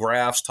 3,000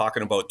 grafts,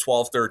 talking about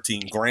 12,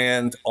 13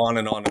 grand, on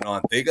and on and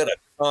on. They got a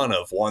ton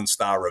of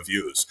 1-star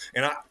reviews.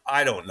 And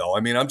I don't know. I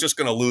mean, I'm just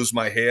going to lose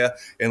my hair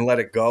and let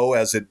it go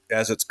as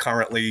it's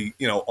currently,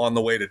 on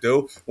the way to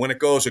do. When it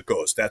goes, it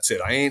goes. That's it.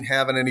 I ain't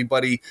having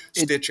anybody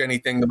stitch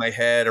anything to my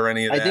head or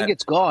any of that. I think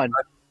it's gone.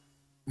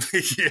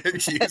 You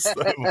son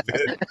of a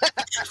bitch.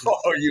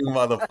 Oh, you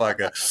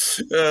motherfucker.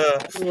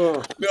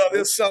 No,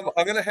 there's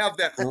I'm going to have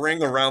that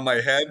ring around my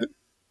head.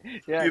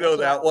 Yeah,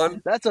 that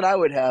one? That's what I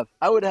would have.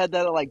 I would have had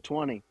that at like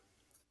 20.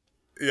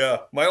 Yeah,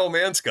 my old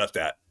man's got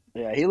that.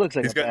 Yeah, he looks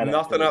like he's got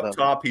nothing up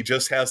top. He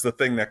just has the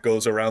thing that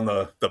goes around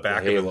the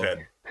back of his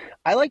head.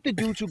 I like the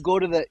dudes who go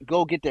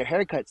get their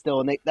haircut still,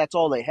 and that's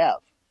all they have.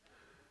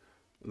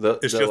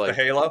 It's just the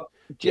halo?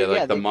 Yeah,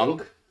 like the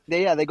monk?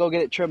 They go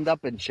get it trimmed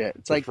up and shit.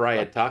 It's like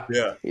Friar Tuck.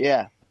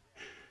 Yeah.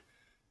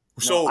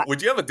 So,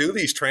 would you ever do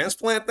these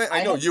transplant things?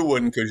 I know you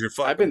wouldn't because you're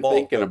fucking I've been bald,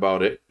 thinking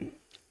about it.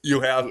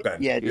 You have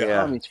been. Yeah.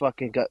 Tommy's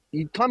fucking got.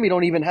 Tommy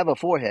don't even have a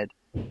forehead.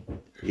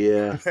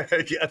 Yeah.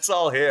 It's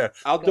all hair.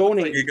 I'll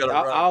donate.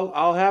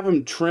 I'll have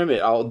him trim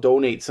it. I'll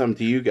donate some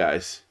to you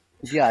guys.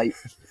 Yeah.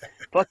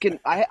 Fucking.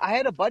 I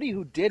had a buddy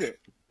who did it.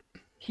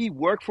 He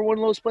worked for one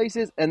of those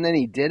places, and then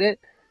he did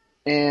it,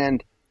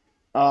 and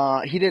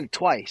he did it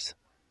twice.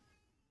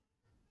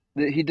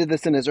 He did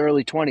this in his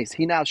early 20s.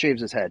 He now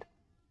shaves his head.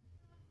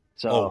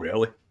 So, oh,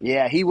 really?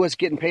 Yeah, he was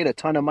getting paid a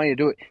ton of money to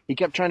do it. He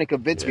kept trying to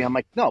convince me. I'm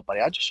like, no, buddy,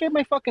 I'll just shave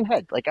my fucking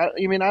head. Like, I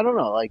don't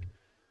know. Like,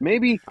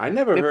 maybe. I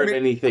never heard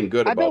anything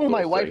good about it. I've been with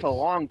my wife a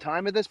long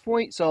time at this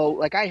point. So,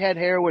 like, I had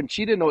hair when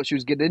she didn't know what she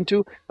was getting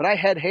into. But I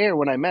had hair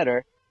when I met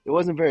her. It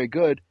wasn't very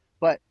good.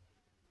 But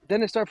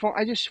then it started falling.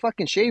 I just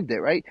fucking shaved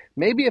it, right?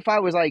 Maybe if I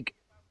was, like,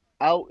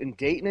 out and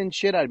dating and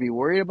shit, I'd be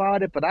worried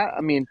about it. But,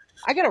 I mean,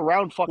 I got a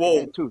round fucking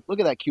head, too.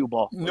 Look at that cue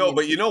ball. No,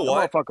 but you know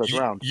what? Motherfucker's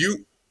round.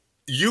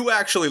 You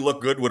actually look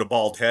good with a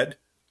bald head,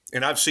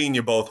 and I've seen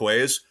you both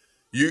ways.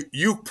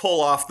 You pull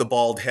off the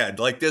bald head.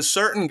 Like there's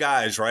certain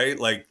guys, right?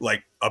 Like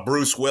a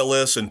Bruce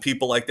Willis and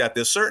people like that.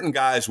 There's certain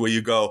guys where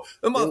you go,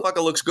 the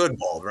motherfucker looks good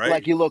bald, right?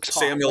 Like he looks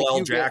hot. Samuel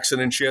L. Jackson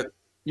and shit.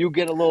 You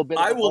get a little bit.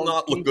 I will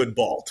not look good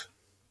bald.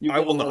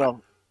 I will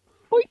not.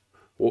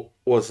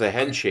 What's the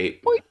head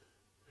shape?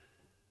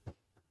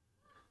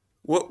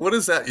 What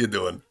is that you're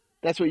doing?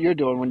 That's what you're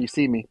doing when you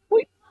see me.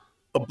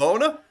 A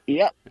boner?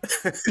 Yep.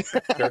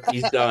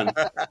 Turkey's done.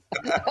 Yeah,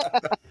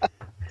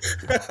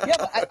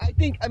 but I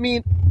think, but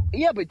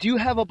do you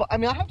have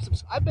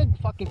I've been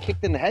fucking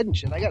kicked in the head and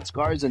shit. I got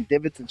scars and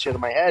divots and shit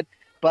on my head,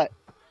 but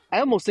I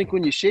almost think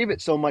when you shave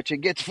it so much, it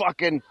gets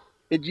fucking,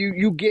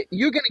 you're going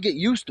to get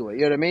used to it.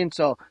 You know what I mean?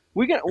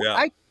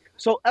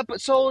 So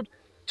episode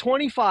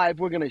 25,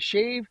 we're going to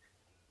shave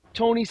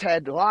Tony's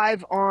head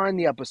live on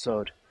the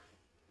episode.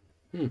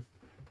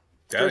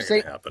 That ain't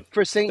gonna happen.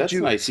 For St. That's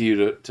Jude. nice of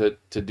you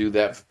to do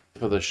that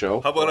for the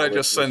show. How about I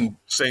just send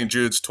St.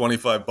 Jude's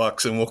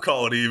 $25 and we'll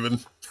call it even?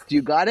 Do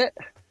you got it?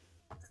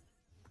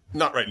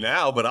 Not right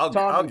now, but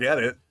I'll get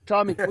it.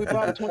 Tommy, can we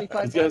borrow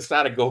 25? He's gonna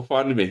start a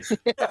GoFundMe.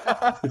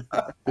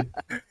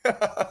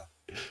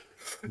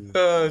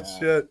 Oh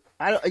shit!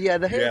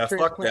 The hair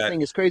transplant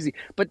thing is crazy,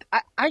 but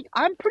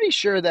I'm pretty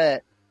sure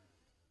that.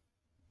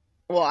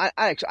 Well,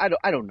 I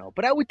don't know,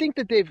 but I would think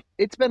that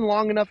it's been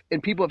long enough,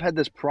 and people have had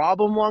this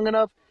problem long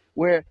enough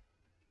where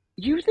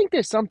you think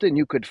there's something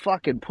you could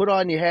fucking put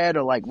on your head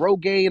or like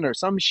Rogaine or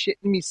some shit,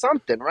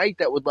 something, right?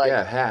 That would like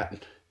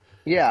hat.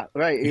 Yeah,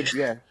 right.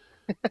 Yeah.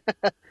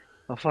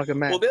 A fucking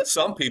man. Well, there's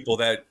some people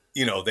that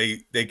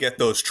they get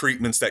those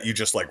treatments that you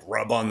just like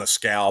rub on the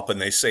scalp,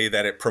 and they say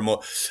that it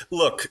promotes.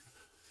 Look,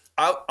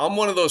 I'm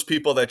one of those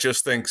people that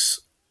just thinks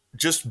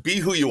just be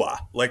who you are,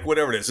 like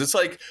whatever it is. It's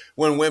like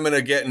when women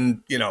are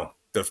getting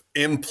the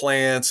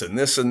implants and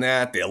this and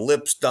that, their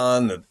lips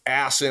done, the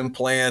ass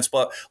implants,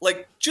 but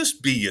like,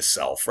 just be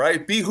yourself,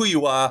 right? Be who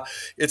you are.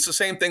 It's the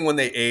same thing when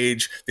they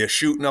age. They're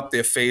shooting up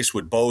their face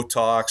with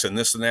Botox and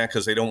this and that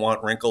because they don't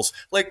want wrinkles.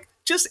 Like,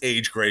 just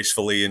age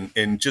gracefully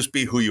and just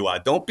be who you are.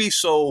 Don't be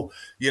so,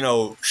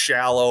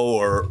 shallow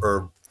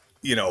or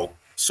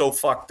so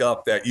fucked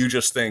up that you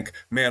just think,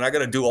 man, I got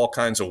to do all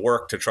kinds of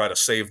work to try to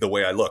save the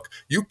way I look.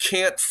 You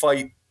can't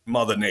fight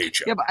Mother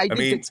Nature. Yeah, but I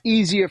think it's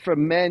easier for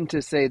men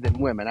to say than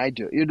women. I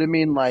do. You know what I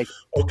mean? Like,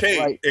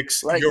 okay,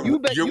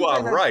 you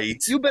are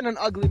right. You've been an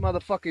ugly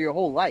motherfucker your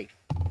whole life.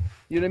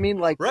 You know what I mean?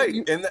 Like, right,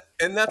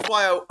 and that's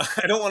why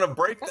I don't want to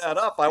break that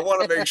up. I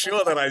want to make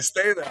sure that I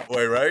stay that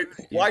way, right?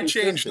 Why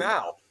change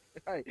now?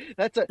 Right.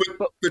 But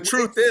the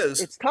truth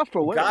is, it's tough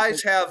for women.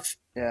 Guys have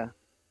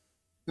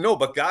No,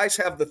 but guys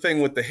have the thing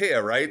with the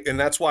hair, right? And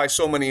that's why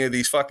so many of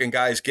these fucking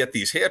guys get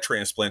these hair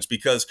transplants,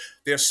 because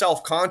they're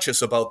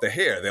self-conscious about the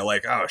hair. They're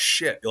like, oh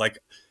shit, like,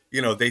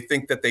 they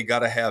think that they got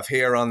to have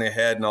hair on their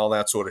head and all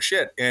that sort of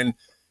shit. And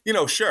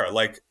sure,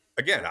 like,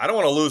 again, I don't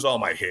want to lose all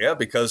my hair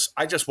because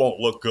I just won't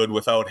look good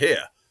without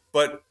hair.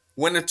 But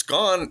when it's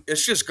gone,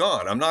 it's just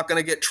gone. I'm not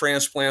going to get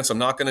transplants. I'm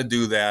not going to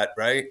do that,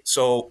 right?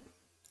 So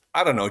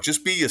I don't know.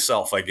 Just be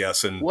yourself, I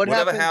guess. And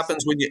whatever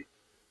happens when you...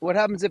 What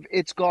happens if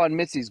it's gone,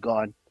 Missy's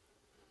gone?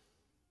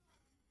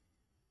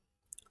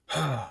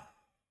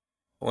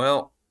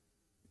 Well,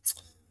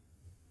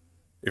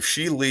 if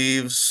she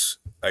leaves,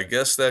 I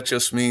guess that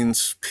just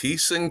means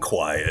peace and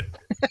quiet.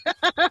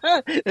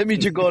 That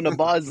means you're going to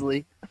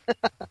Bosley.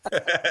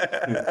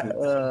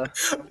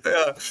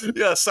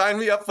 Yeah, sign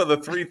me up for the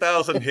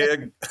 3,000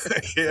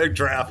 hair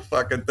draft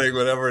fucking thing,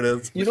 whatever it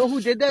is. You know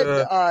who did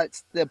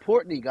that? The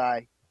Portney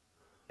guy,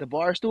 the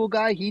Barstool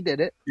guy. He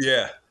did it.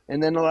 Yeah.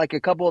 And then like a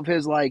couple of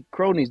his like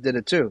cronies did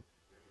it too.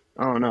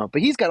 I don't know,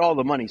 but he's got all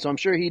the money, so I'm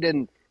sure he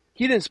didn't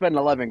spend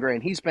 11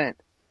 grand. He spent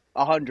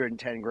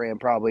 110 grand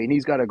probably, and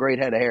he's got a great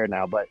head of hair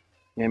now. But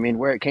I mean,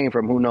 where it came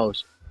from, who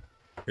knows?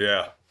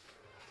 Yeah.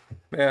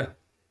 Yeah.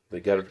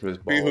 They got it from his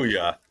balls. Be who you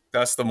are.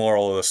 That's the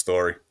moral of the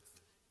story.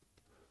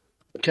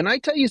 Can I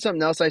tell you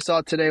something else I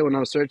saw today when I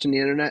was searching the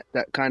internet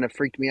that kind of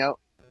freaked me out?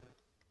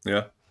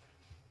 Yeah.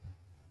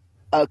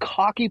 A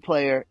hockey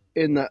player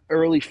in the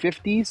early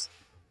 50s,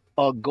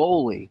 a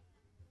goalie.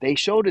 They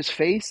showed his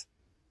face.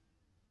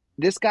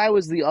 This guy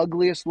was the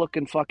ugliest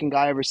looking fucking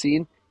guy I ever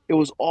seen. It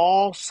was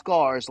all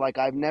scars, like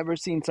I've never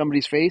seen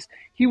somebody's face.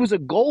 He was a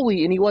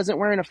goalie and he wasn't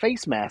wearing a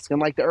face mask in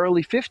like the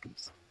early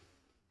 50s.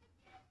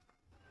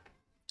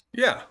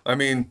 Yeah, I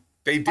mean,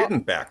 they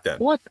didn't back then.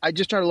 What? I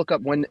just tried to look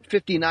up when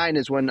 59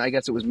 is when I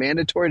guess it was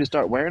mandatory to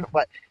start wearing it.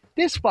 But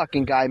this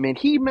fucking guy, man,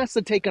 he must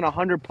have taken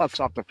 100 pucks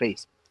off the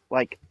face.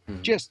 Like,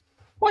 just,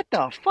 what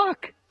the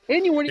fuck?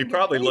 And you he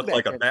probably looked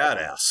like a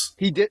badass.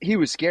 He did. He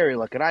was scary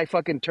looking. I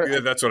fucking turned. Yeah,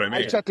 that's what I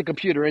mean. I shut the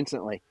computer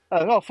instantly.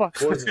 Oh fuck!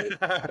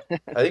 I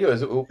think it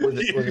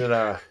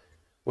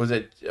was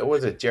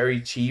it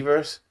Jerry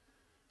Cheevers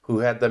who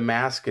had the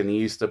mask, and he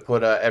used to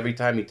put every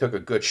time he took a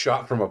good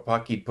shot from a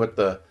puck, he'd put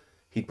the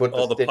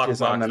stitches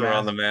puck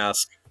on the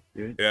mask.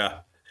 Yeah.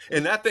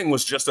 And that thing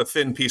was just a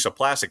thin piece of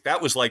plastic.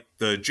 That was like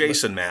the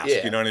Jason mask,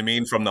 you know what I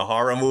mean, from the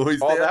horror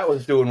movies. All that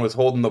was doing was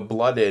holding the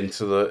blood in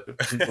so the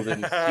people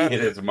didn't see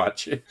it as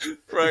much.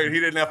 Right, he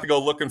didn't have to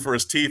go looking for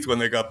his teeth when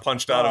they got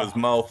punched out of his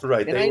mouth.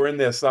 Right, they were in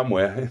there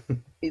somewhere.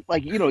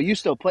 Like, you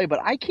still play, but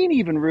I can't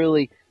even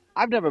really...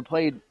 I've never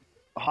played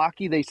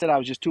hockey. They said I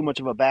was just too much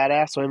of a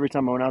badass, so every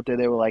time I went out there,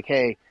 they were like,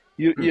 hey,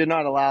 you're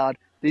not allowed.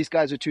 These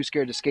guys are too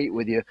scared to skate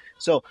with you.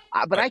 So,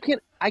 but I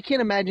can't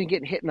imagine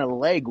getting hit in the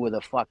leg with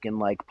a fucking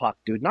like puck,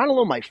 dude. Not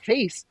alone my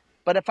face,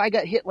 but if I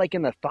got hit like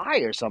in the thigh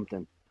or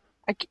something,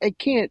 I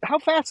can't. How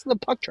fast does the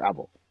puck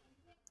travel?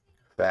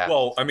 Fast.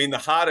 Well, I mean, the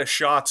hottest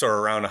shots are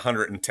around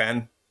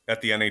 110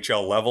 at the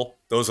NHL level.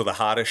 Those are the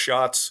hottest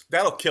shots.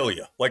 That'll kill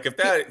you. Like if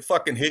that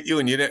fucking hit you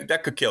and you didn't,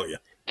 that could kill you.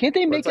 Can't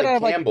they make it out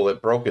of like Campbell?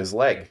 It broke his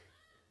leg.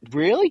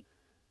 Really?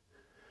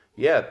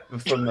 Yeah,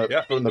 from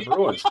the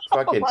Bruins.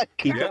 Fucking,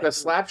 he took a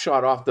slap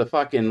shot off the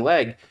fucking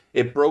leg.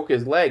 It broke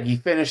his leg. He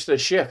finished the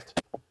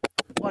shift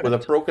with a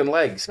broken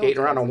leg, skating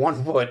around on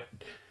 1 foot.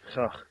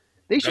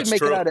 They should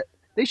make it out of.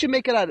 They should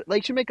make it out.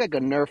 They should make like a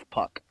Nerf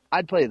puck.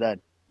 I'd play that.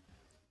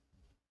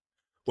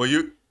 Well,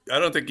 I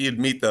don't think you'd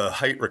meet the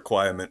height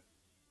requirement.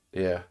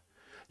 Yeah,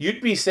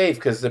 you'd be safe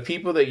because the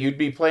people that you'd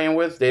be playing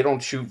with, they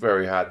don't shoot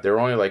very hard. They're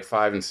only like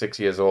 5 and 6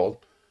 years old.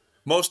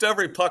 Most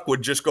every puck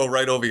would just go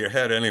right over your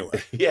head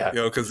anyway. Yeah.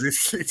 Because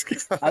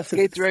these I'll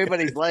skate through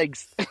everybody's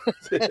legs.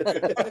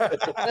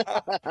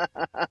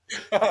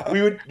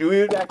 we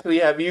would actually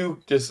have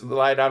you just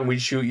lie down and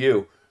we'd shoot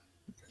you.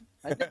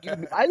 I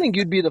think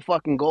you'd be the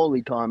fucking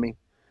goalie, Tommy.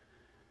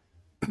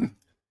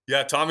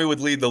 Yeah, Tommy would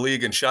lead the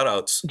league in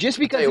shutouts. Just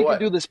because he can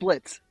do the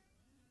splits.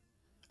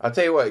 I'll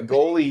tell you what,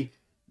 goalie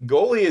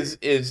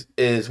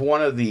is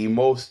one of the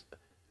most,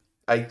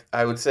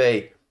 I would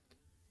say,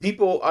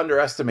 people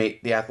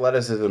underestimate the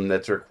athleticism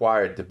that's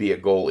required to be a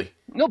goalie.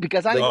 No,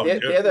 because they're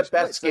the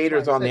best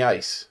skaters on the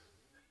ice.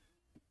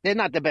 They're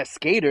not the best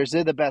skaters.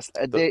 They're the best.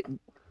 They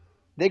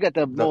got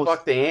the most. The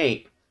fuck they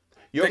ain't.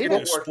 Your They can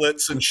do footwork,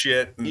 splits and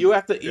shit. And, you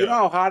have to. You yeah. know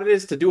how hard it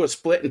is to do a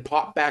split and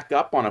pop back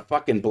up on a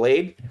fucking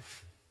blade.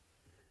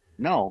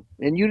 No,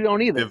 and you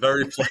don't either. They're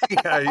very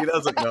yeah, he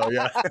doesn't know,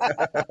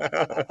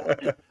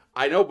 yeah.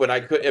 I know, but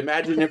I could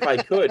imagine if I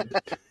could.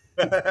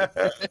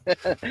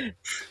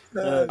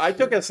 I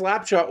took a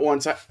slap shot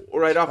once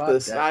right off the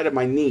side of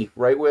my knee,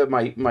 right where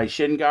my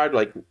shin guard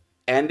like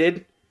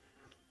ended,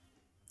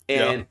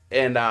 and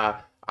it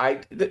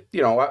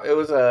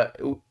was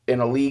in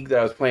a league that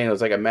I was playing. It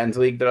was like a men's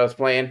league that I was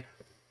playing,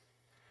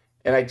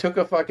 and I took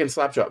a fucking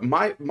slap shot.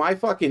 My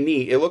fucking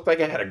knee, it looked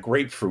like I had a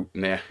grapefruit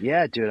in there.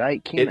 Yeah, dude, I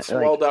can't. It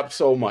swelled up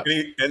so much.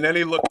 And then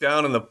he looked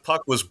down and the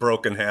puck was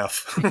broken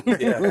half.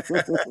 Yeah.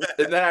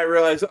 And then I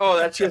realized, oh,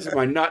 that's just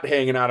my nut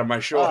hanging out of my Oh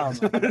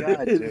shorts. my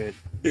god, dude.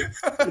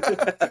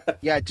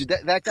 Yeah, dude,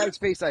 that guy's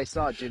face I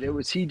saw, dude.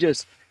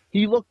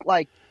 He looked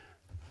like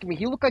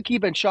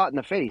he'd been shot in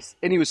the face,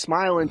 and he was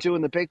smiling too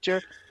in the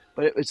picture.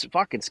 But it was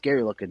fucking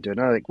scary looking, dude.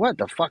 And I'm like, what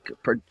the fuck?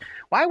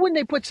 Why wouldn't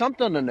they put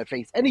something on their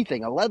face?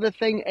 Anything, a leather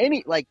thing,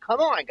 come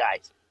on,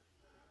 guys.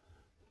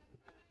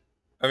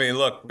 I mean,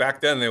 look, back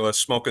then they were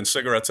smoking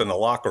cigarettes in the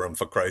locker room,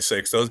 for Christ's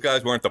sakes. Those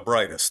guys weren't the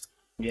brightest,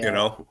 Yeah. you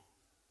know?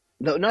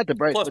 No, not the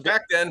bright. Plus,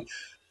 back then,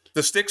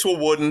 the sticks were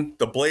wooden,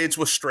 the blades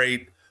were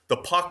straight, the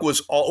puck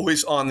was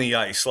always on the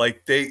ice.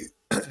 Like,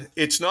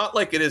 it's not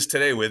like it is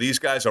today where these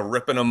guys are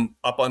ripping them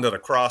up under the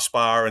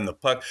crossbar and the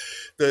puck.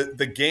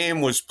 The game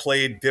was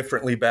played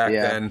differently back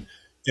then,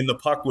 and the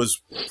puck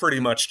was pretty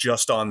much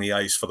just on the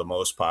ice for the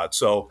most part.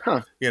 So,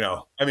 you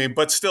know, I mean,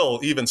 but still,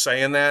 even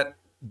saying that,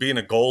 being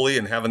a goalie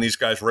and having these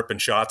guys ripping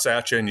shots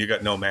at you and you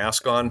got no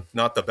mask on,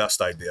 not the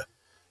best idea.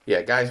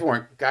 Yeah, guys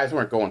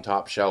weren't going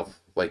top shelf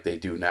like they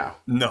do now.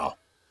 No.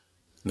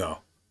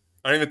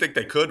 I don't even think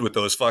they could with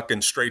those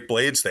fucking straight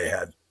blades they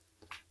had.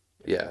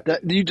 Yeah.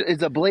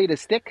 Is a blade a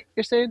stick,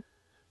 you're saying?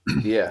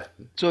 Yeah.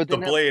 So The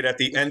blade at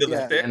the end of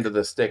the stick, End of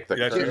the stick. The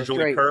that's curve. usually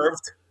Straight.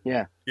 curved.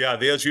 Yeah. Yeah,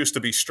 theirs used to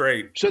be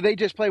straight. So they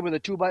just play with a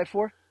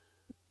 2x4?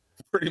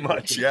 Pretty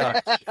much, yeah.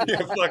 You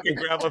fucking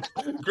grab a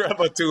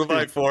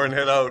 2x4 and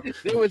head out.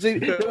 There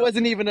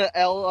wasn't even an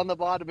L on the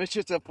bottom. It's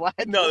just a flat.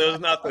 No, there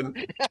was nothing.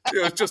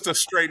 It was just a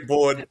straight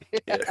board.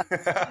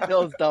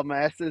 Those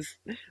dumbasses.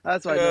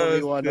 That's why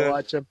nobody wanted to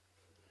watch them.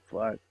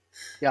 Fuck.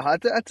 Yeah,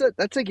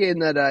 that's a game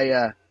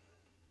that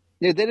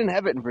they didn't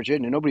have it in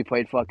Virginia. Nobody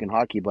played fucking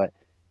hockey, but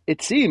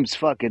it seems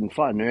fucking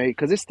fun, right?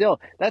 Because it's still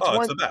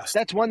it's the best.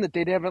 That's one that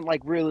they haven't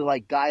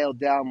really dialed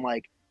down.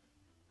 Like,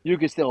 you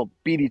can still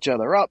beat each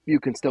other up. You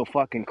can still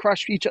fucking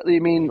crush each other. I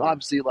mean,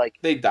 obviously, like,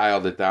 They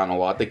dialed it down a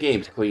lot. The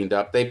game's cleaned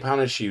up. They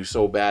punish you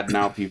so bad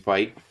now if you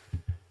fight.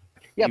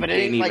 yeah, You but it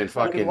can't ain't even like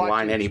fucking line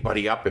watching-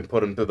 anybody up and put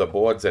them through the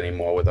boards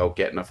anymore without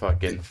getting a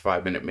fucking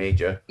 5-minute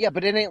major. Yeah,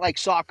 but it ain't like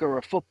soccer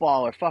or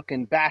football or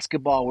fucking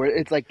basketball where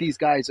it's like these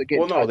guys are getting.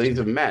 Well, no, touched. these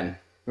are men.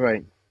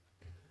 Right.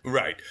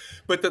 Right.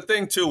 But the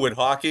thing, too, with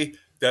hockey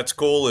that's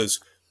cool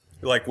is,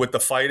 like, with the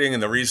fighting,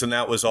 and the reason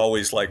that was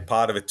always, like,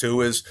 part of it,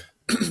 too, is,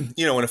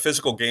 you know, in a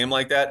physical game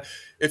like that,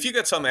 if you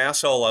get some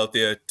asshole out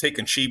there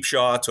taking cheap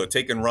shots or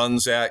taking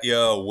runs at you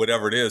or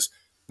whatever it is,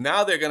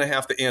 now they're going to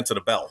have to answer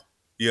the bell.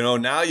 You know,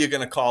 now you're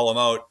going to call them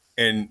out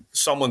and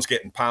someone's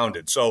getting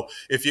pounded. So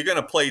if you're going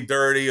to play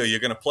dirty or you're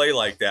going to play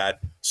like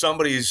that,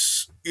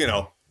 someone's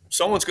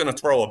going to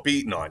throw a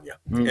beating on you.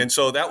 And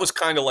so that was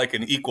kind of like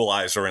an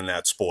equalizer in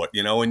that sport,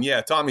 you know? And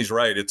yeah, Tommy's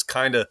right. It's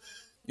kind of,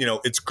 you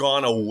know, it's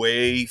gone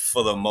away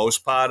for the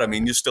most part. I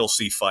mean, you still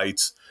see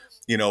fights,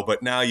 you know,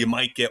 but now you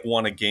might get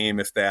one a game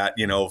if that,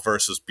 you know,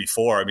 versus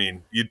before. I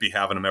mean, you'd be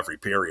having them every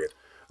period.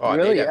 Oh,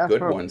 Really? they got Yeah.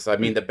 good ones. I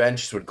mean, the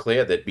benches would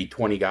clear. There'd be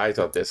 20 guys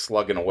out there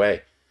slugging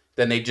away.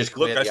 Then they just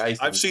clear Look, the ice.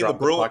 I've and seen the drop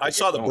Bruins. puck I and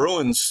saw get the going.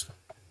 Bruins.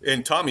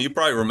 And Tommy, you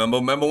probably remember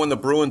when the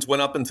Bruins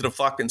went up into the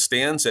fucking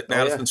stands at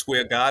Madison yeah.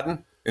 Square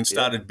Garden and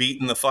started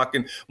beating the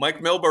fucking Mike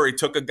Milbury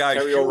took a guy's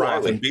Terry shoe off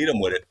O'Reilly. and beat him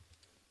with it.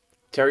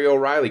 Terry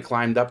O'Reilly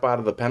climbed up out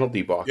of the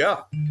penalty box.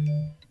 Yeah.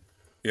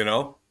 You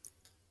know?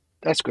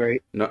 That's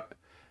great. No,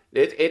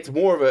 it's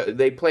more of a.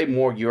 They play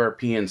more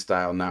European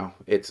style now.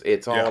 It's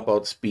all Yeah.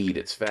 about speed.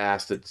 It's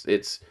fast.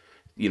 It's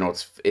you know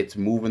it's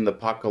moving the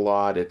puck a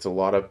lot. It's a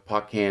lot of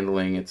puck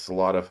handling. It's a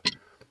lot of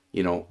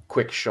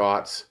quick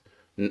shots.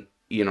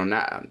 You know,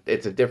 now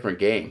it's a different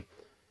game.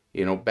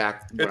 You know,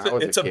 back when I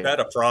was It's a a kid,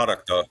 better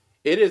product, though.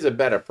 it is a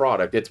better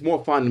product. It's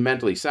more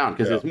fundamentally sound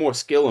because there's more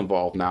skill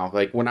involved now.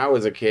 Like when I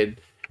was a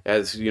kid,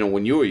 as you know,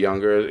 when you were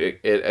younger,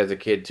 as a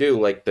kid too,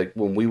 like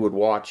when we would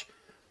watch,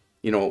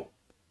 you know,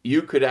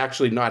 you could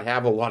actually not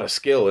have a lot of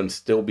skill and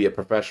still be a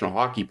professional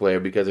hockey player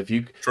because if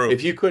you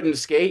couldn't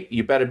skate,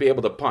 you better be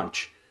able to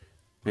punch.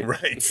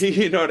 Right.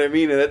 You know what I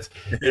mean? And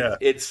Yeah.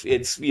 it's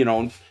you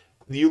know,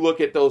 you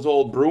look at those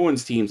old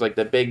Bruins teams, like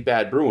the big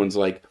bad Bruins,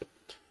 like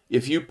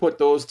if you put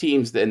those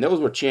teams, and those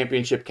were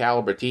championship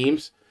caliber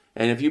teams,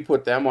 and if you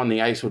put them on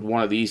the ice with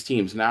one of these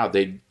teams now,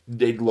 they'd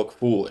look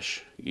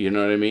foolish. You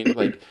know what I mean?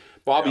 Like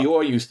Bobby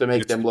Orr used to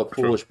make them look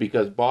foolish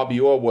because Bobby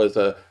Orr was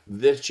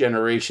this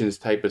generation's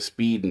type of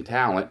speed and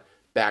talent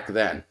back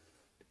then.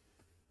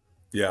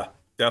 Yeah.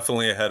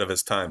 Definitely ahead of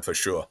his time, for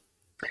sure.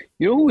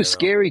 You know who was You know?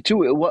 scary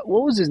too? What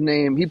was his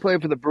name? He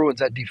played for the Bruins,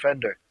 that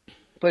defender.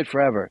 Played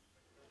forever.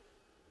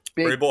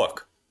 Ray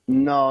Bork.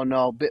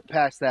 No, bit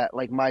past that,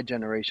 like my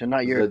generation,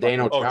 not your.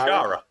 Zdeno Oh, Chara.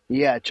 Chara.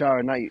 Yeah,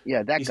 Chara, not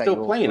yeah. That He's guy.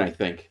 still playing, I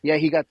think. Yeah,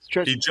 he got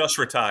He just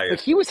But retired.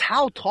 he was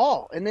how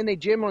tall? And then they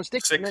jammed on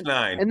sticks.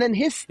 6'9". And then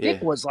his stick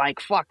Yeah. was like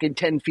fucking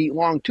 10 feet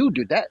long too,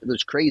 dude. That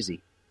was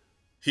crazy.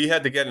 He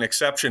had to get an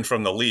exception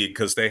from the league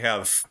because they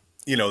have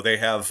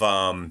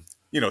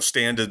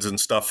standards and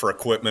stuff for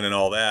equipment and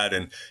all that.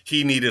 And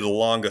he needed a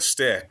longer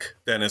stick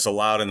than is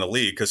allowed in the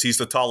league because he's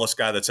the tallest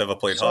guy that's ever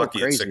played So hockey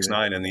crazy, at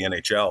 6'9" in the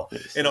NHL.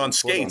 And on 7 foot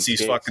skates, he's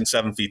skates. fucking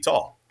 7 feet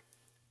tall.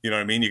 You know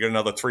what I mean? You get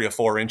another 3 or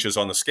 4 inches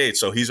on the skates.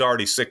 So he's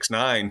already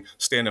 6'9",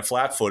 standing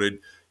flat-footed.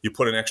 You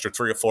put an extra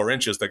 3 or 4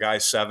 inches. The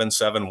guy's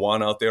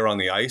 7'1" out there on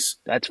the ice.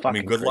 That's I fucking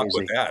mean, good crazy. luck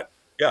with that.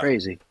 Yeah,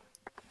 Crazy.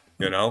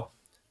 you know.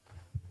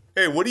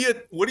 Hey, what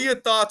are your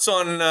thoughts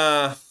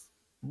on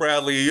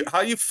Bradley?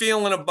 How you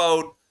feeling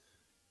about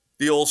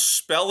the old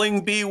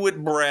spelling bee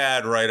with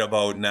Brad right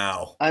about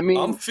now? I mean-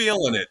 I'm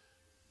feeling it.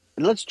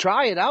 Let's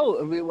try it out.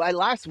 I mean,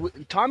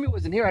 Tommy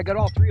wasn't here. I got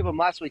all 3 of them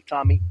last week,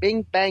 Tommy.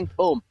 Bing, bang,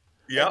 boom.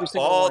 Yeah, Every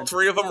single all one.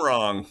 3 of them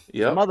wrong.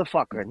 Yep.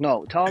 Motherfucker.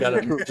 No, tell him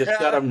the truth. Just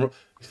got him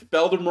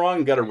spelled him wrong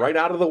and got it right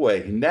out of the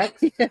way.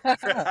 Next.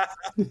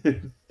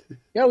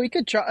 Yeah, we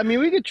could try. I mean,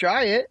 we could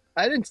try it.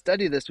 I didn't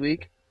study this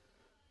week.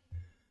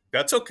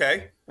 That's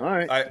okay. All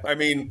right. I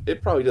mean,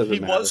 It probably doesn't he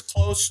matter. was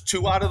close.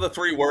 2 out of the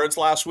 3 words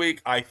last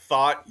week. I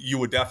thought you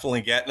were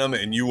definitely getting them,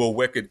 and you were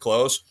wicked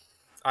close.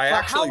 I But how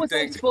actually was I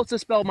think, supposed to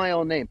spell my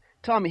own name?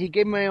 Tommy, he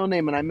gave me my own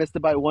name, and I missed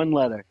it by 1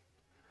 letter.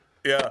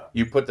 yeah.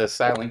 You put the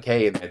silent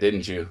K in there,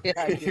 didn't you? Yeah,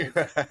 I did.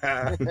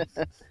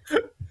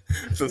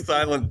 It's a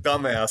silent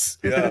dumbass.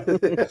 Yeah.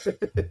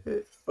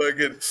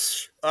 Fucking.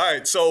 All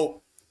right.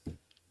 So,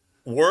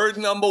 word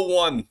number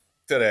 1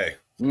 today.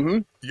 Mm-hmm.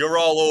 You're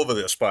all over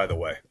this, by the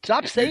way.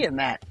 Stop saying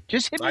that.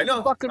 Just hit me I with the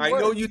know. fucking I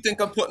word. know you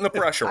think I'm putting the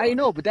pressure on. I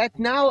know, but that's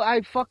now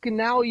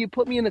now you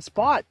put me in a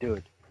spot,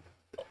 dude.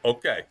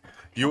 Okay.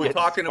 You were It's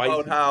talking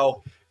about spicy.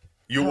 how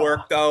you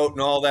worked out and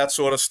all that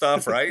sort of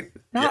stuff, right?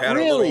 Not you had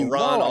really. a little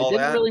run, No, all I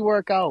didn't that. really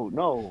work out.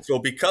 No. So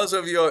because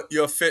of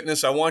your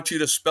fitness, I want you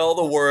to spell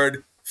the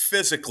word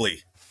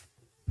physically.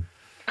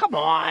 Come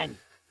on.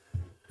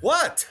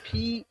 What?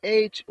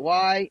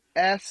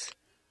 PHYS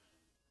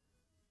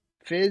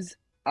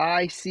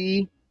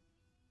Phys-I-C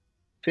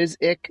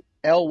Phys-ic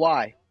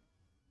L-Y.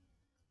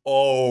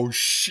 Oh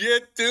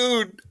shit,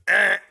 dude.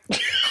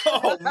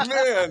 Oh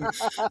man.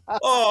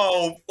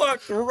 Oh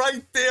fuck,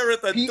 right there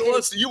at the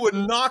door. So you were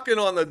knocking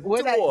on the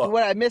What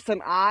door. I miss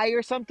an I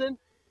or something?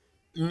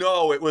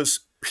 No, it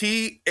was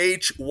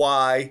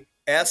PHYSICALLY.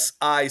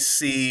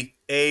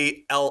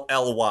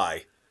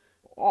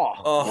 Oh,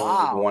 Oh.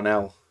 wow. 1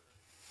 L.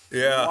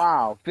 Yeah.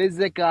 Wow,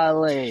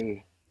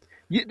 physically.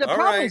 The All problem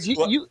right, is you,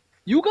 well-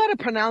 you got to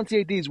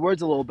pronunciate these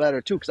words a little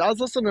better too. Because I was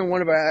listening to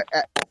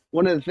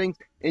one of the things,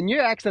 and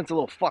your accent's a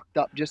little fucked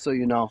up. Just so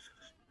you know.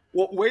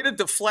 Well, way to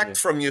deflect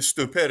from your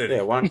stupidity.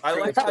 Yeah, why don't I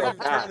you like take how you it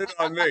back? turned it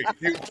on me.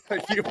 You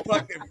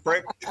fucking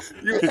prick.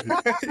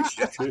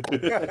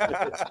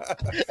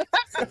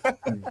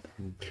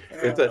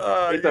 It's a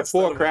Oh, it's you a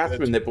son poor of a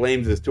craftsman that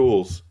blames his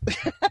tools.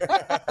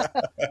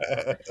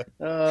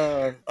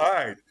 All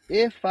right.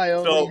 If I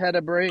only So, had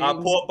a brain. Our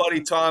poor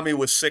buddy Tommy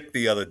was sick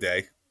the other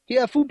day, He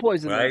had food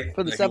poisoning right?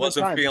 for the He 7th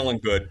wasn't time. feeling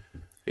good.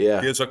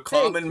 Yeah. There's a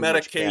common Too much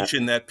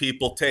medication that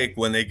people take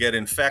when they get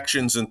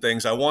infections and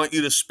things. I want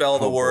you to spell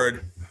the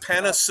word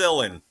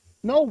penicillin.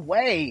 No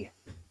way.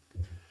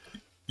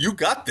 You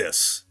got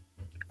this.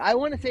 I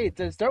want to say it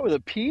does start with a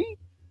P.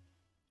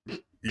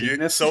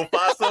 So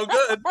far, so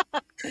good.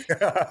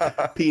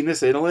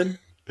 Penis inulin.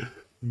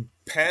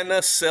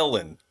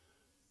 Penicillin.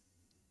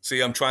 See,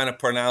 I'm trying to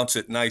pronounce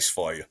it nice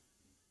for you.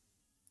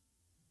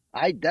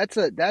 That's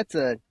a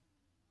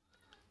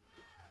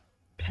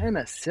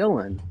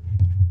penicillin.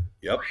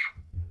 Yep.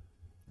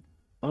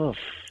 Oh,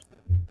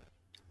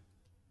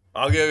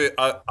 I'll give you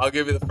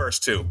the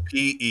first 2.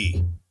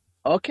 PE.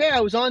 okay. I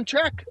was on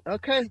track.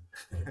 Okay.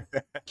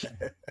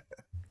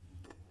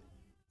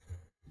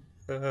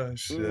 Oh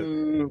shit.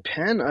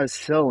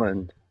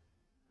 Penicillin.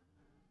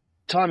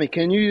 Tommy,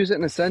 can you use it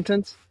in a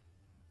sentence?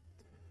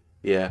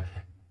 Yeah.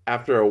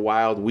 After a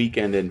wild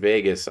weekend in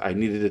Vegas, I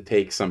needed to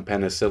take some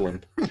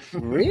penicillin.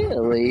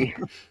 Really?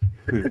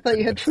 I thought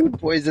you had food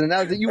poisoning.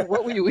 That was it.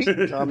 What were you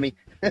eating, Tommy?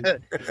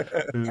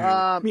 Meow.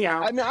 I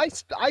mean,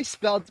 I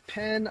spelled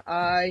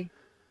penicillin.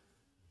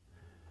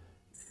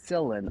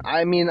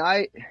 I mean,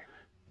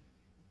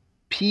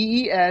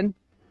 PEN.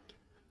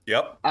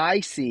 Yep.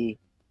 ICILLIAN.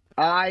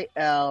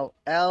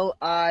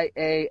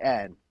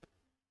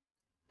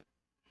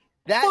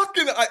 That's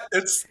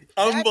It's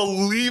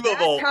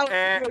unbelievable.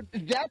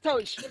 that's how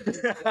it should be.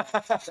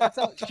 That's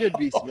how it should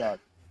be spelled.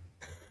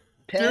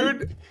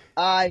 Dude,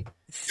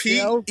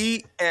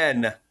 PENICILLIN.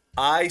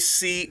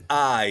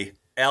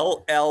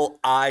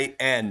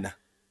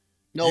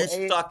 No, You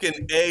A- stuck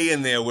an A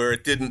in there where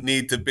it didn't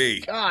need to be.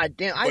 God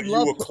damn! But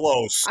you were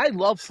close. I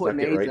love putting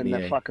Stuck it A's right in in the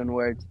the A. fucking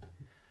words.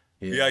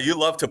 Yeah, you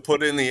love to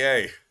put in the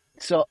A.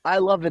 So I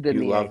love it in You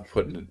the love egg.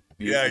 putting it.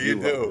 Yeah, you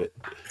love do. it.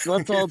 So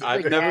let's all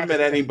I've drink never that. met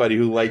anybody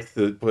who likes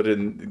to put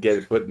in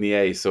the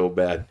A so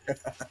bad.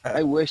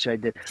 I wish I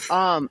did.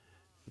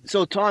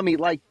 So Tommy,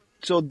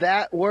 so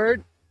that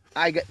word,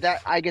 I get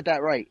that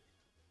right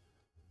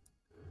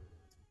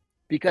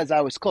because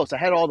I was close. I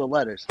had all the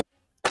letters.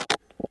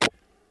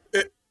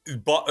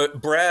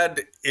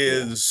 Brad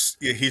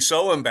he's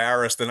so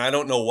embarrassed, and I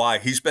don't know why.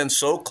 He's been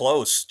so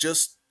close.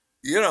 Just,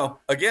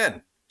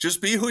 again,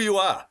 just be who you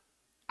are.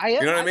 I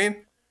am. You know what I mean?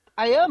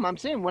 I am. I'm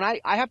saying when I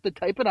have to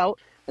type it out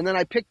and then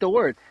I pick the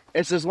word.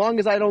 It's as long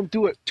as I don't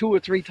do it 2 or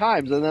 3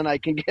 times and then I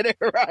can get it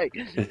right.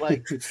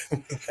 Like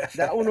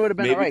that one would have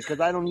been all right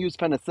because I don't use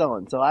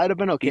penicillin, so I'd have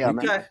been okay on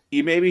that.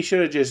 You maybe should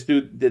have just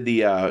did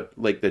the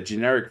like the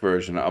generic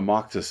version,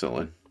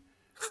 amoxicillin.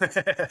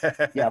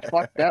 Yeah,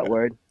 fuck that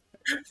word.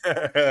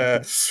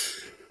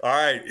 All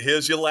right,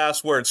 here's your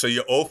last word. So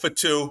you're 0 for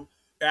 2.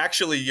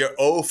 Actually, you're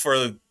 0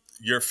 for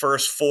your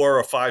first 4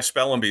 or 5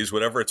 spelling bees,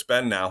 whatever it's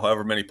been now,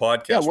 however many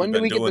podcasts Yeah, when we've do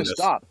been we get doing to this.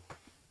 stop?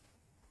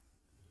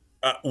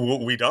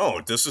 We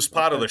don't. This is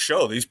part of the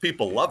show. These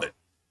people love it.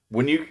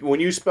 When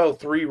you spell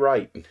 3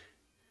 right.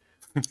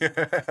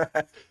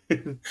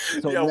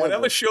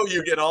 Whatever show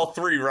you get all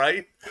 3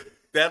 right,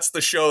 that's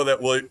the show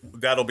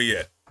that'll be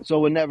it. So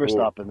we're never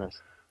stopping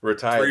this.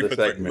 Retire 3 the for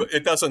 3. segment.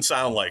 It doesn't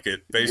sound like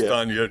it based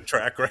on your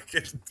track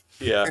record.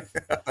 Yeah.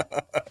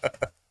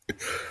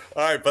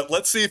 All right, but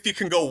let's see if you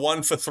can go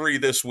 1 for 3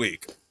 this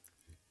week.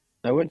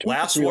 I went 2 for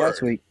Last 3 word.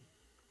 last week.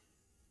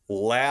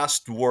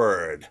 Last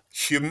word.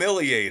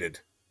 Humiliated.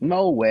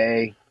 No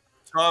way.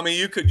 Tommy,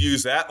 you could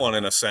use that one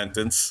in a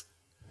sentence.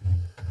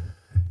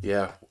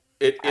 Yeah.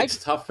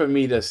 It's tough for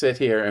me to sit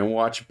here and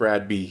watch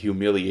Brad be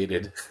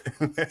humiliated.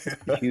 I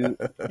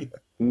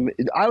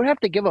would have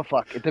to give a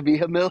fuck to be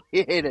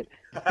humiliated.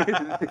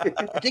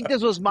 I think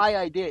this was my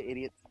idea,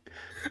 idiot.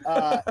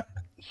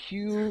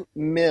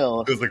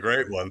 Humil. This is a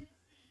great one.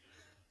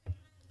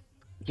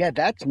 Yeah,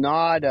 that's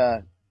not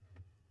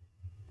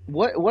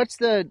what's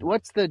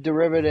the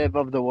derivative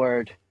of the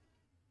word?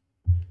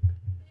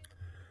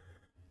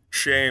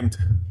 Shamed.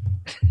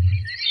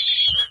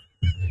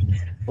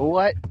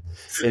 What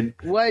And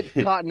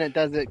continent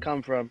does it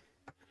come from?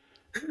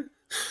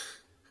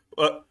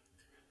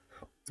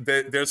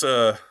 There's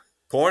a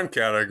porn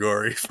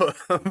category for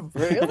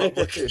Really?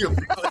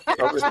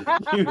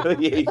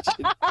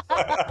 humiliation.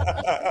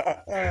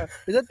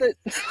 Is that the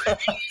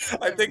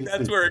I think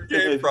that's where it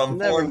came from.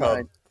 never Pornhub.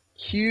 mind.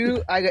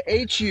 I got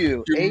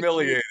H-U.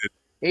 Humiliated.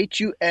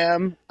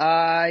 H-U-M-I-L.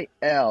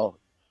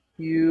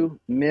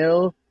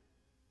 Humil.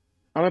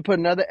 I'm going to put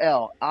another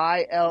L.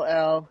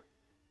 I-L-L-I-A-T-E-D.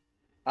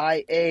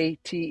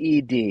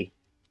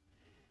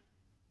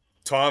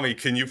 Tommy,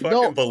 can you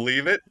fucking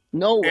believe it?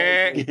 No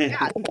way. Eh.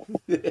 Yeah.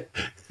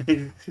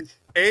 Humiliated.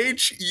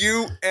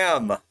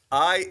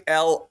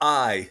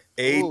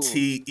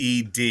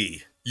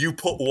 You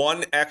put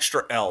 1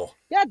 extra L.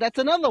 Yeah, that's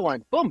another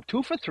one. Boom,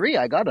 2 for 3.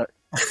 I got it.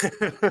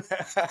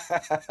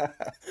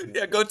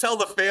 Yeah, go tell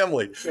the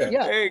family.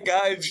 Yeah. Hey,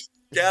 guys,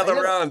 gather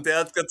around.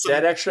 Dad's got some.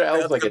 That extra L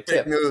is Dad's like a got big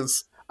tip.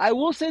 news. I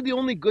will say the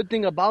only good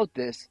thing about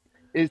this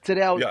is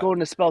today I was Yeah. going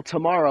to spell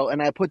tomorrow,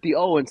 and I put the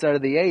O instead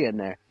of the A in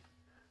there.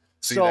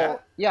 See so,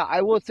 that? yeah,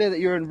 I will say that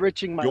you're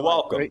enriching my You're life,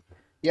 welcome. right?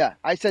 Yeah,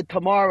 I said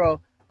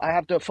tomorrow I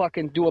have to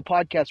fucking do a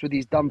podcast with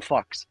these dumb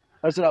fucks.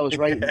 That's what I was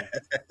writing.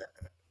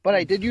 But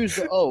I did use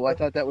the O. I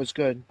thought that was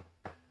good.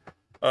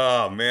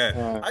 Oh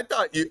man, I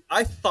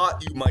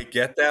thought you might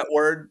get that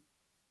word,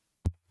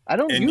 I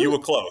don't and use you were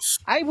close.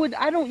 I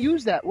don't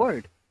use that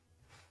word.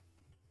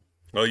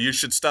 Well, you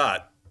should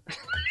start.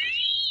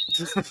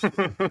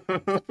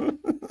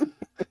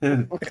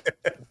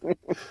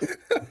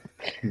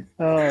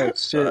 Oh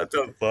shit. What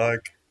the fuck?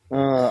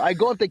 I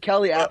go up to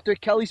Kelly after.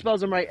 Kelly spells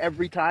them right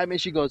every time,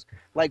 and she goes,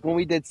 like when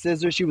we did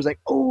scissors, she was like,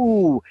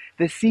 "Oh,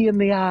 the C in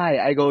the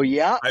I." I go,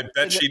 "Yeah." I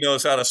bet she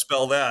knows how to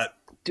spell that.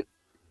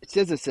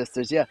 Scissor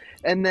Sisters, yeah.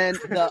 And then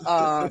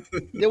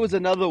there was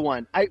another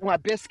one. I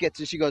want biscuits,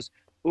 and she goes,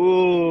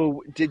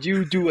 "Ooh, did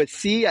you do a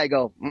C?" I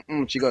go,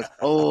 "Mm-mm." She goes,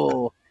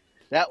 "Oh,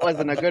 that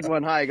wasn't a good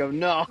one." I go,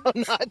 "No,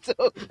 not so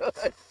good."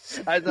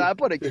 I said, "I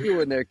put a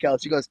Q in there, Kel."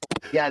 She goes,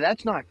 "Yeah,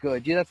 that's not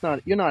good. You're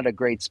not a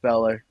great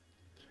speller."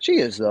 She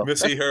is though.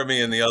 Missy heard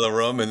me in the other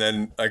room, and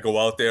then I go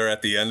out there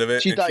at the end of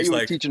it. She and thought she's you were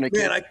like, teaching a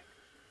kid. Man,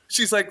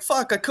 she's like,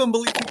 "Fuck! I couldn't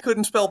believe he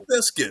couldn't spell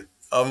biscuit."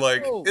 I'm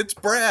like, Oh. "It's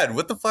Brad.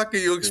 What the fuck are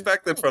you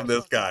expecting from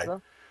this guy?"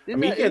 I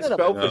mean, he can't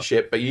spell for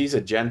shit, but he's a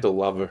gentle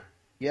lover.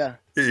 Yeah,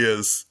 He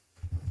is.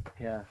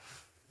 yeah.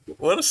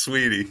 What a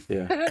sweetie.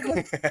 Yeah.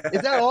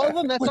 Is that all of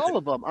them? That's all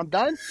of them. I'm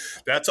done.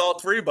 That's all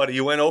 3, buddy.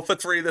 You went 0 for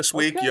 3 this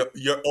week. Okay.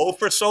 You're 0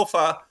 for so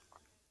far.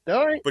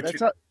 All right. But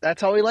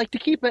That's how we like to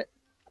keep it.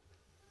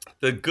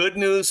 The good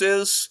news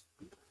is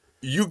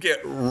you get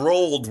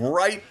rolled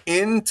right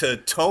into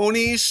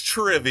Tony's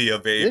trivia,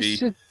 baby.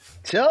 This is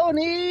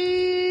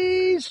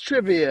Tony's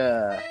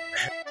Trivia.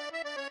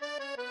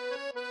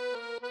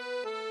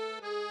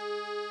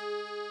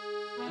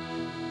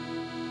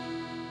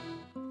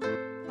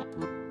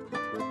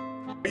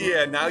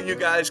 yeah, now you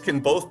guys can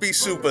both be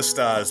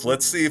superstars.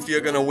 Let's see if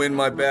you're gonna win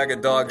my bag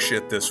of dog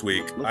shit this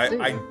week.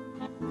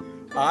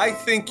 I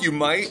think you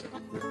might,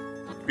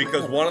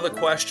 because one of the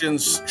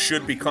questions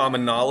should be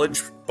common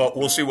knowledge, but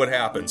we'll see what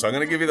happens. I'm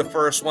gonna give you the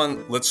first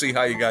one. Let's see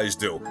how you guys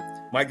do.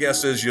 My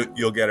guess is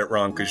you'll get it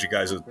wrong because you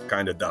guys are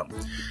kind of dumb.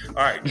 All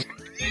right.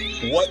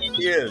 What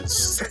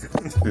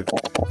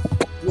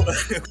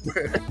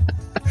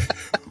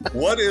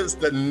is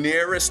the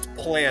nearest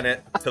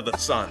planet to the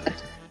sun?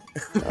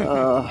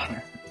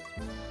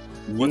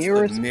 What's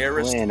nearest the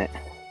nearest planet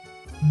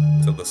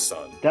to the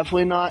sun?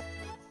 Definitely not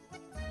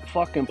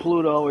fucking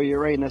Pluto or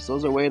Uranus.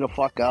 Those are way the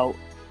fuck out.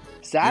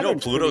 Saturn. You know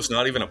Pluto's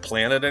not even a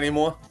planet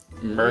anymore?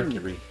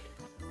 Mercury.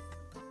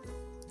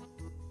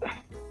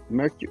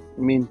 Mercury.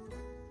 I mean,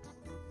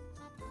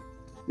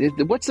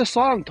 what's the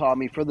song,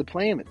 Tommy, for the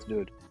planets,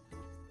 dude?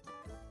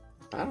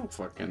 I don't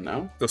fucking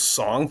know. The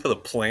song for the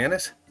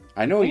planet?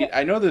 I know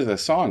there's a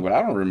song, but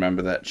I don't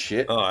remember that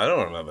shit. Oh, I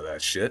don't remember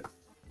that shit.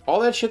 All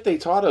that shit they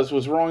taught us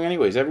was wrong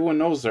anyways. Everyone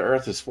knows the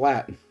Earth is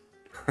flat.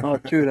 Oh,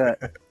 true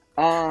that.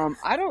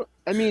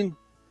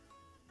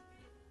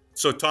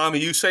 So, Tommy,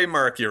 you say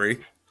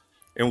Mercury.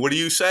 And what do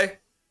you say?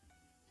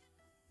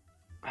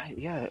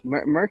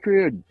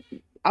 Mercury.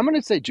 I'm going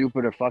to say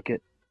Jupiter. Fuck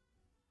it.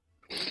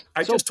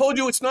 I just told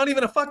you it's not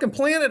even a fucking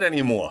planet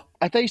anymore.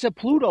 I thought you said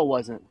Pluto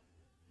wasn't.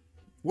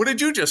 What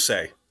did you just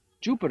say?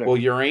 Jupiter. Well,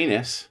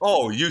 Uranus.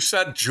 Oh, you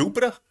said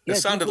Jupiter? Yeah, It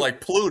sounded Jupiter.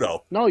 like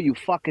Pluto. No, you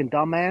fucking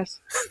dumbass.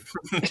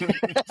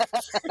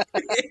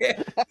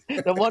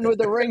 The one with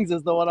the rings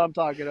is the one I'm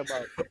talking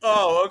about.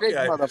 Oh, Big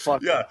okay.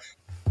 motherfucker. Yeah.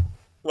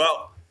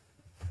 Well,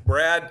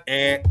 Brad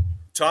and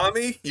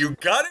Tommy, you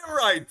got it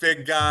right,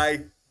 big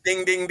guy.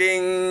 Ding, ding,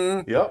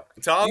 ding. Yep.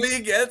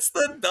 Tommy gets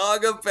the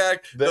dog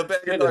effect. The bag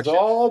of shit dog is shit.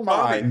 all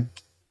Tommy, mine.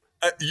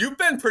 You've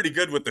been pretty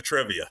good with the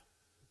trivia.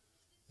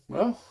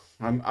 Well,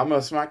 I'm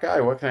a smart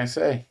guy. What can I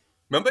say?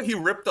 Remember he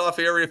ripped off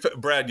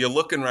Brad, you're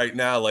looking right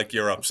now like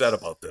you're upset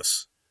about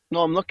this.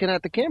 No, I'm looking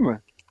at the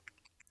camera.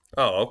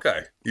 Oh,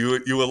 okay. You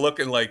were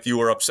looking like you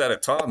were upset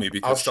at Tommy I'll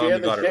because share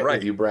Tommy the got shit it right.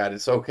 with you, Brad.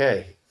 It's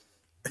okay.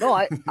 No,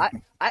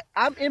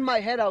 I'm in my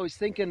head. I was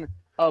thinking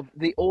of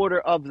the order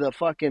of the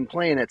fucking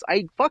planets.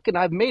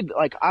 I've made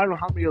like I don't know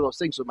how many of those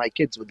things with my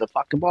kids with the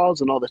fucking balls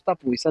and all the stuff,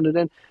 and we send it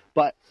in.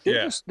 But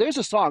there's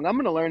a song. I'm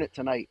gonna learn it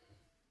tonight.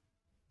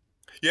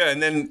 Yeah,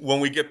 and then when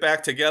we get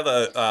back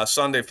together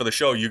Sunday for the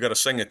show, you got to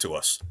sing it to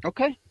us.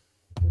 Okay,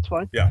 that's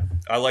fine. Yeah,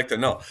 I like to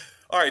know.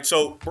 All right,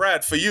 so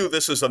Brad, for you,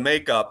 this is a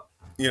makeup.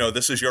 You know,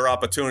 this is your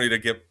opportunity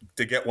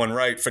to get one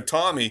right. For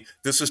Tommy,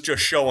 this is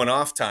just showing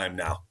off time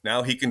now.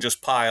 Now he can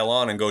just pile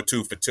on and go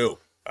 2 for 2. All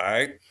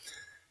right.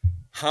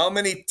 How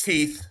many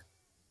teeth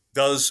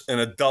does an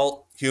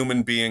adult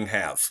human being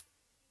have?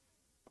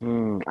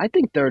 I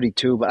think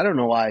 32, but I don't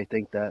know why I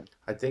think that.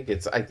 I think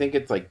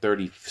it's like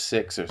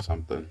 36 or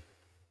something.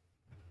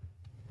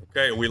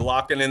 Okay, are we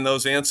locking in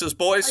those answers,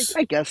 boys?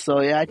 I guess so.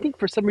 Yeah, I think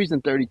for some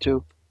reason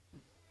 32.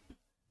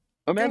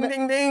 Oh, man, Ding,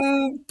 ding,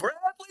 ding.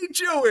 Bradley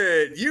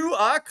Jewett, you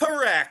are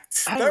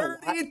correct. I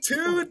don't know.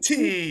 32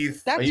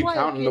 teeth. That's Are you why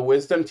counting the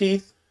wisdom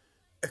teeth?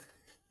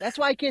 That's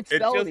why I can't It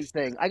spell just-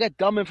 anything. I got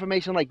dumb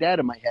information like that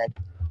in my head.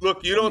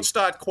 Look, you don't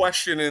start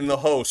questioning the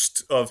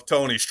host of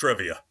Tony's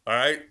Trivia, all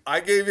right? I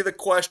gave you the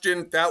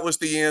question. That was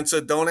the answer.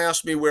 Don't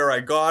ask me where I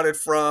got it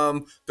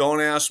from.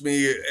 Don't ask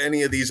me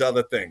any of these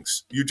other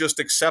things. You just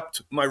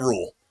accept my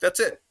rule.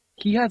 That's it.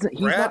 He hasn't.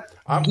 He's Brad, not.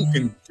 I'm gonna say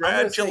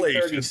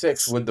congratulations.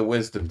 36 with the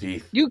wisdom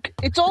teeth.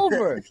 It's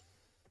over.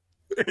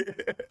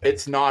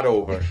 It's not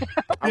over.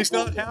 He's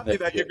I'm not cool happy with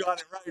that you shit. got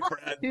it right,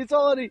 Brad. He's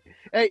already.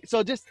 Hey,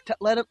 so just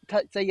let him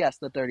say yes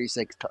to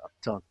 36,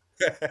 Tom.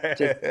 All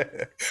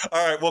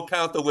right, we'll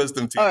count the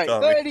wisdom teeth, All right,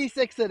 Tommy.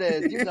 36 it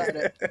is. You got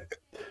it.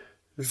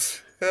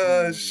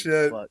 Oh,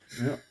 shit. Fuck.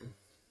 Yeah.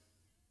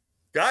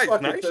 Guys,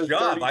 Fuck, it nice says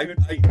job.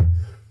 32.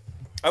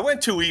 I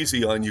went too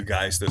easy on you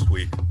guys this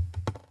week.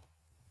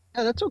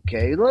 Yeah, that's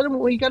okay.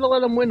 We got to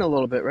let him win a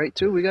little bit, right?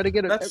 Too. We got to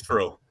get it. That's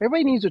true.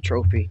 Everybody needs a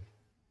trophy.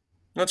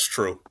 That's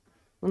true.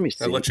 Let me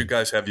see. I let you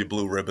guys have your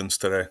blue ribbons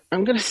today.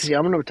 I'm gonna see.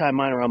 I'm gonna tie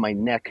mine around my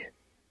neck.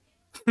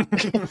 Then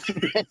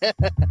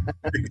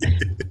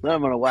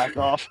I'm gonna whack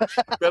off.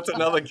 That's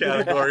another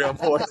category I'm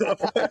for.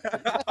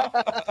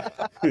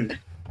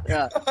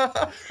 Yeah.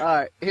 All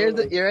right.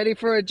 You ready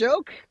for a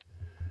joke?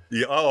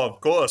 Yeah, oh, of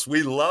course.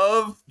 We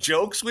love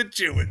jokes with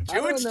Jewett. I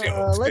don't Jewett's know.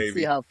 jokes, Let's baby.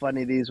 see how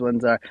funny these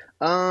ones are.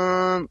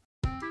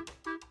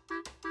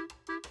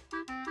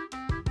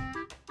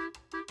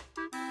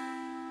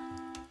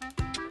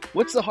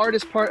 What's the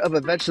hardest part of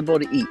a vegetable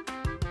to eat?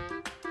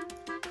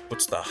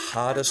 What's the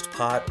hottest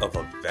part of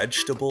a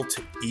vegetable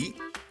to eat?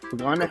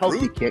 We're on a The healthy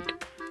fruit?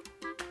 kick.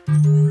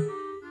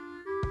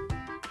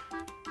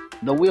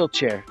 The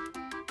wheelchair.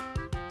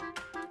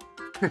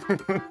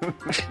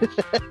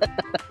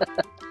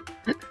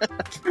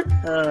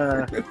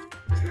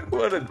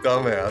 What a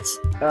dumbass.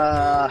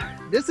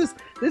 This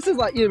is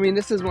like, I mean,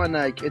 this is one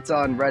like it's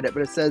on Reddit,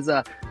 but it says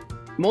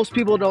most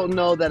people don't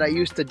know that I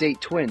used to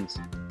date twins.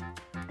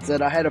 It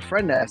said I had a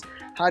friend ask,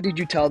 "How did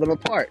you tell them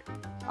apart?"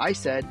 I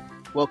said,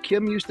 Well,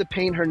 Kim used to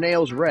paint her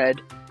nails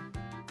red,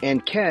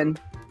 and Ken,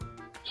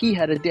 he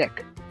had a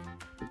dick.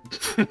 I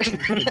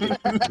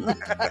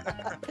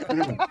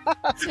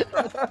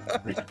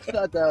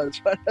thought that was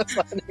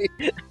funny.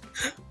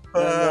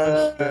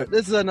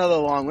 This is another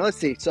long one. Let's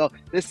see. So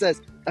this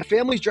says, a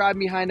family's driving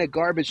behind a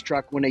garbage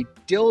truck when a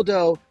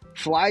dildo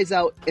flies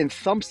out and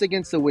thumps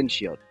against the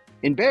windshield.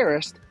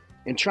 Embarrassed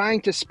and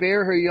trying to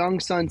spare her young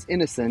son's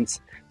innocence,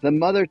 the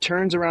mother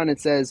turns around and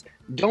says,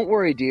 "Don't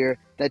worry, dear.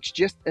 That's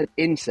just an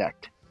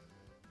insect."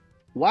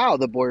 "Wow,"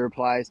 the boy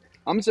replies.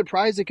 "I'm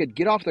surprised it could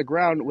get off the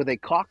ground with a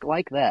cock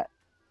like that."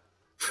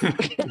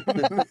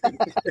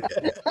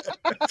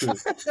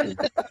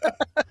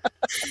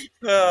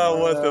 Oh,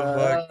 what the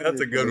fuck?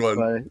 That's a good one.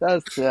 Funny.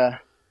 That's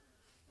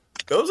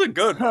Those are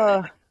good.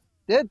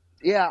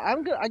 yeah.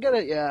 I'm good. I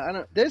gotta. Yeah. I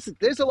don't.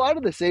 There's a lot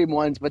of the same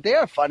ones, but they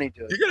are funny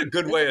too. You got a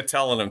good way of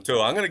telling them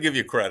too. I'm gonna give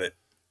you credit.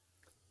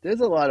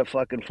 There's a lot of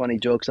fucking funny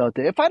jokes out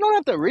there. If I don't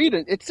have to read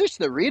it, it's just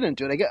the reading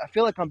to it. I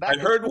feel like I'm back in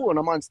school and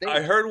I'm on stage. I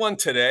heard one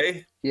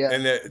today. Yeah.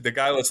 And the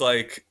guy was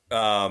like,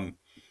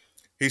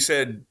 he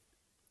said,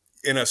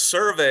 in a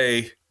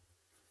survey,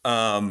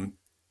 90%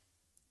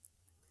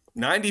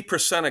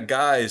 of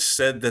guys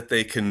said that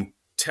they can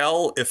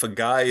tell if a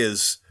guy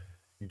is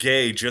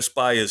gay just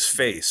by his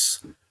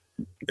face.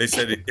 They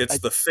said it's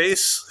the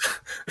face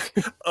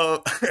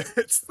of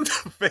it's the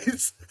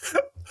face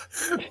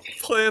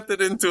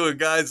planted into a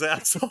guy's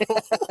asshole.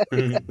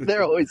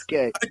 They're always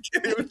gay. I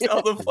can't even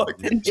tell the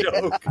fucking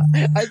joke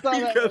I saw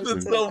that because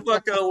it's so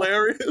fucking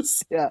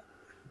hilarious. Yeah.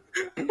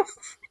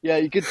 Yeah,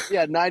 you could.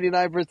 Yeah,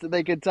 99%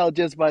 they can tell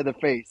just by the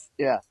face.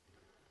 Yeah.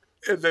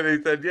 And then he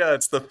said, "Yeah,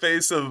 it's the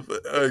face of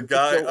a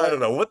guy. I don't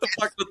know what the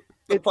fuck the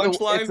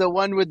punchline." It's the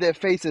one with their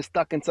faces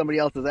stuck in somebody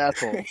else's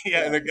asshole.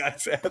 Yeah, in a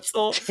guy's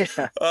asshole.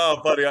 Yeah.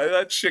 Oh, buddy,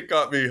 that shit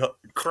got me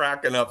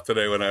cracking up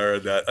today when I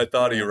heard that. I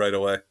thought of you right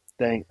away.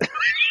 Thanks.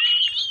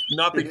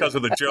 Not because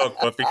of the joke,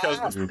 but because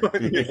of the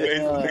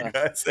face the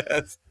guy's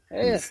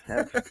ass.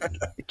 Hey,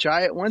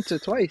 try it once or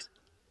twice.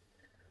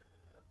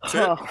 That's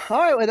it. All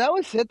right, well, that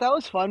was it. That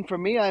was fun for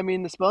me. I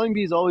mean, the spelling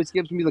bees always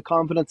gives me the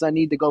confidence I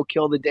need to go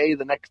kill the day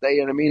the next day,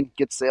 and I mean,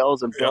 get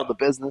sales and build the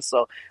business.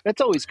 So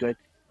it's always good.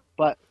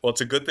 But Well,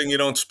 it's a good thing you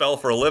don't spell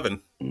for a living.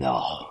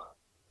 no,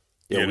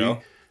 Yeah, You know?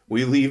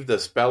 we leave the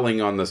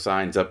spelling on the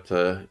signs up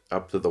to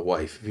the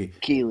wife.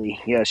 Keely,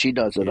 yeah, she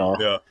does it all.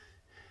 Yeah.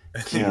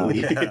 Yeah.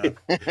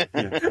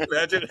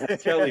 Imagine,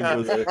 Kelly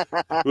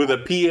with a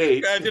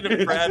PH. imagine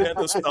if Brad had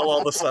to spell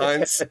all the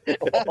signs.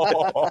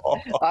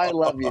 I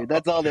love you.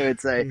 That's all they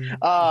would say.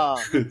 All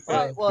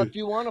right. Well, if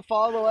you want to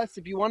follow us,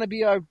 if you want to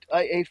be a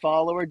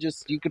follower,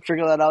 just you can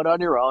figure that out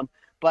on your own.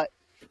 But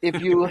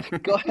if you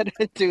go ahead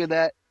and do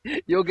that,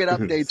 you'll get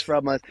updates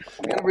from us.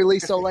 We're gonna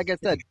release. So, like I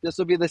said, this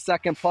will be the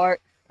second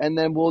part, and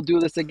then we'll do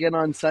this again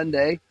on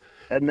Sunday,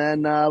 and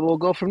then we'll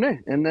go from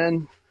there. And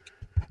then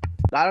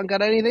I don't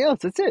got anything else.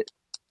 That's it.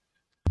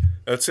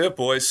 That's it,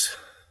 boys.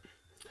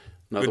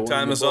 Another Good one in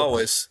time the as books.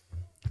 always.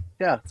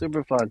 Yeah,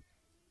 super fun.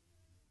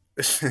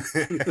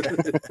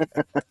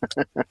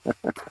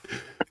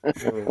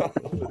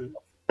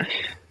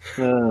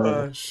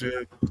 Oh,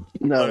 shit.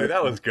 No, Buddy,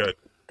 that was good.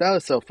 that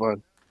was so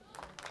fun.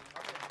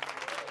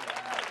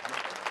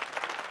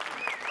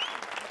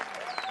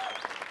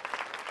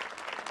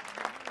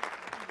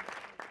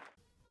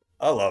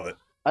 I love it.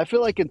 I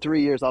feel like in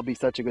 3 years I'll be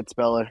such a good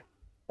speller.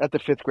 At the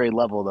 5th grade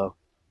level, though.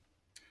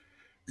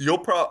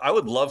 I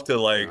would love to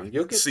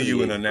You'll get see to you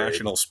the in a 8th grade.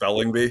 national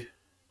spelling bee.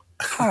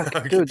 Fuck,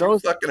 Can dude, you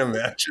those fucking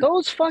imagine?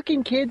 those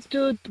fucking kids,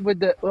 dude, with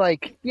the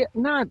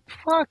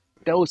fuck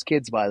those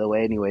kids. By the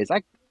way, anyways,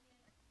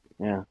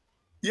 yeah.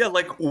 Yeah,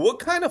 like what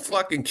kind of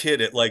fucking kid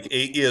at like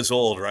 8 years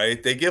old,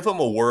 right? They give him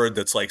a word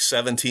that's like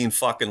 17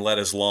 fucking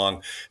letters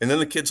long. And then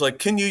the kid's like,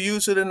 can you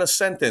use it in a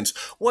sentence?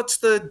 What's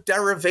the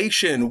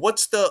derivation?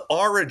 What's the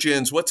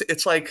origins?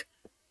 It's like,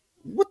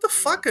 what the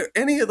fuck are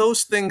any of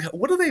those things?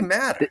 What do they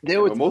matter?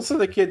 There was But most of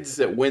the kids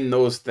that win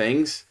those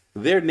things,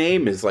 their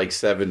name is like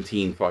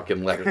 17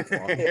 fucking letters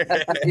long.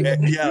 Yeah.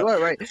 You are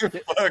right.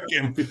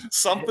 Fucking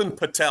something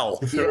Patel.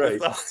 Right.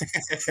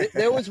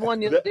 There was one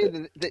the other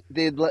day.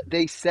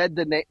 They said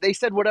the name. They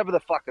said whatever the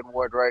fucking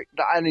word, right?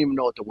 I don't even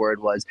know what the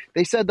word was.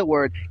 They said the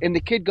word, and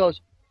the kid goes.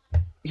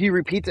 He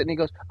repeats it, and he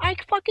goes, "I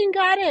fucking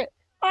got it.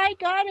 I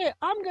got it.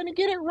 I'm gonna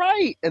get it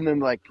right." And then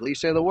like, please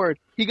say the word.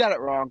 He got it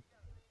wrong.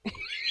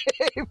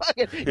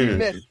 He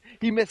missed.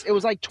 He missed. It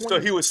was like 20.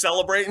 So he was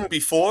celebrating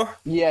before?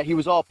 Yeah, he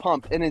was all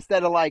pumped, and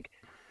instead of like,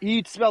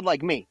 he spelled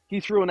like me. He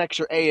threw an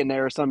extra A in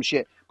there or some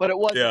shit. But it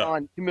wasn't Yeah.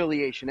 on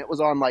humiliation. It was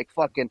on like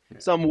fucking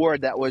some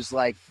word that was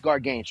like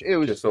gargantuan. It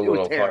was Just a it was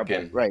little terrible.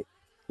 fucking- Right.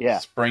 Yeah.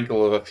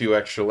 Sprinkle of a few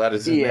extra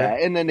letters in Yeah.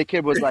 there. And then the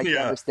kid was like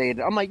Yeah. devastated.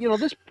 I'm like,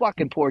 this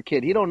fucking poor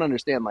kid. He don't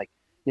understand. Like,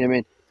 you know what I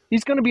mean?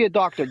 He's gonna be a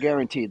doctor,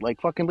 guaranteed.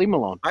 Like, fucking leave him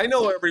alone. I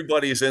know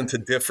everybody's into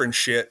different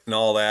shit and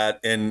all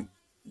that. And,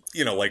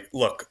 like,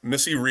 look,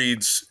 Missy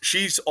reads,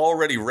 she's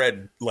already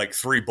read like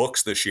 3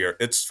 books this year.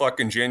 It's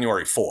fucking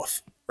January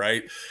 4th,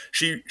 right?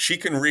 She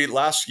can read.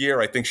 Last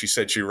year, I think she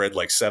said she read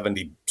like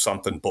 70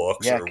 something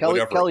books Yeah, or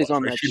Kelly's whatever. it was,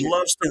 on right? that She shit.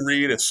 loves to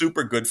read. It's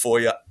super good for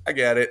you. I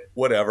get it.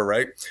 Whatever,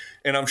 right?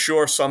 And I'm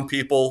sure some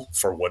people,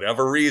 for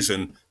whatever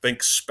reason,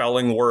 think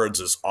spelling words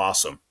is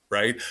awesome,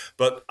 right?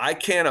 But I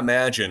can't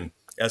imagine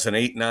as an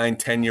 8, 9,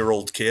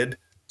 10-year-old kid,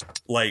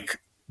 like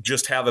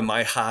just having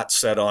my heart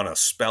set on a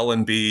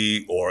spelling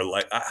bee or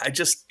like,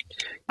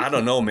 I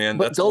don't know, man.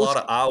 But That's a lot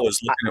of hours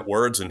looking at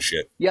words and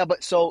shit. Yeah,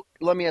 but so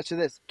let me ask you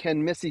this: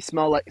 can Missy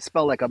spell like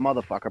a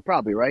motherfucker?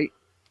 Probably, right?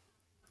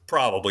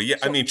 Probably, yeah.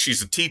 So- I mean,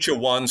 she's a teacher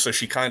one, so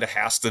she kind of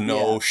has to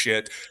know Yeah.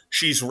 shit.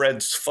 She's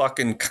read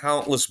fucking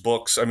countless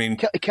books. I mean,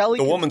 Kelly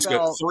the can woman's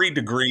spell, got 3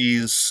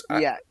 degrees.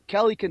 Yeah,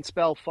 Kelly can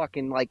spell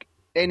fucking like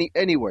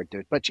any word,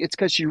 dude. But it's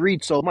because she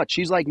reads so much.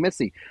 She's like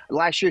Missy.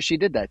 Last year she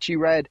did that. She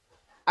read,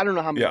 I don't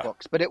know how many Yeah.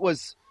 books, but it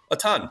was. A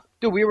ton.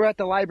 Dude, we were at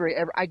the library.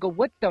 I go,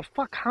 what the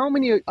fuck? How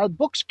many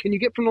books can you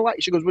get from the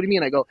library? She goes, what do you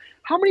mean? I go,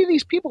 how many of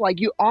these people like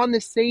you on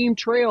the same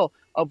trail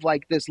of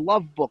like this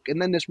love book,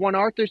 and then this one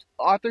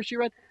author she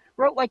read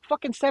wrote like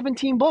fucking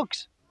 17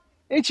 books,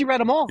 and she read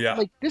them all. Yeah.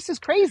 Like this is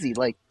crazy.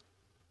 Like,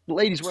 the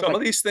ladies worth Some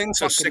like of these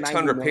things are fucking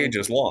 600 90 million.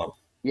 pages long.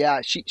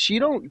 Yeah, she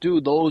don't do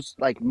those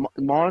like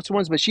monster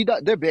ones, but she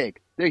does. They're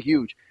big, they're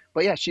huge.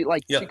 But yeah, she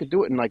could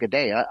do it in like a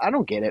day. I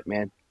don't get it,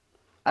 man.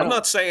 I'm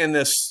not saying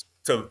this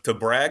to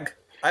brag.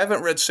 I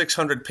haven't read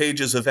 600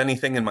 pages of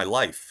anything in my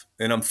life,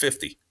 and I'm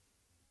 50.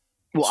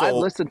 Well, So I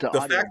listen to the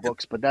fact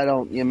audiobooks, but that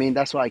don't. I mean,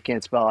 that's why I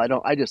can't spell.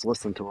 I just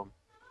listen to them.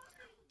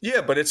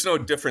 Yeah, but it's no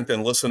different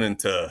than listening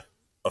to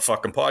a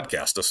fucking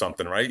podcast or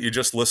something, right? You're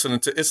just listening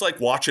to. It's like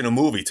watching a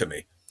movie to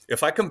me.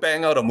 If I can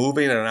bang out a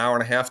movie in an hour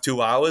and a half,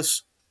 2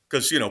 hours,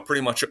 because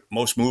pretty much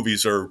most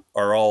movies are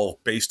all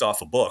based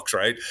off of books,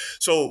 right?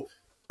 So,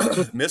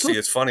 Missy,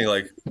 it's funny.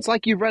 Like It's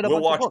like you read a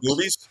we'll bunch watch of books.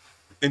 movies,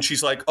 and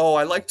she's like, "Oh,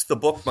 I liked the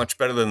book much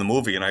better than the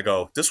movie." And I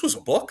go, "This was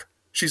a book?"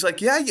 She's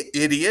like, "Yeah, you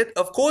idiot.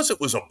 Of course it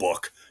was a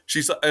book."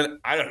 She's and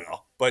I don't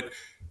know, but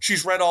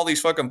she's read all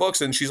these fucking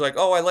books, and she's like,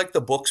 "Oh, I like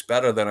the books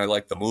better than I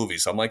like the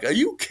movies." I'm like, "Are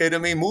you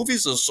kidding me?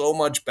 Movies are so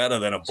much better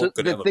than a book So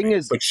could the ever thing be."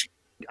 is, But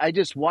I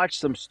just watched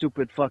some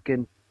stupid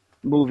fucking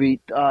movie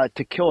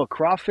To Kill a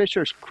Crawfish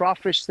or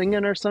Crawfish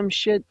Singing or some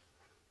shit.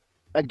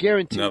 I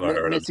guarantee Never heard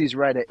of it. Missy's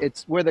read it.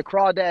 It's where the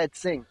crawdads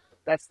sing.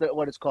 That's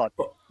what it's called.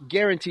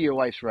 Guarantee your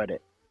wife's read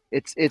it.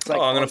 It's like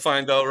I'm gonna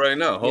find out right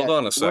now. Hold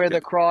on a second. Where the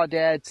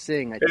crawdads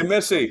sing. I Hey, think.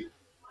 Missy,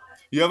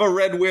 you ever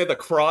read Where the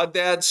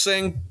Crawdads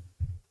Sing?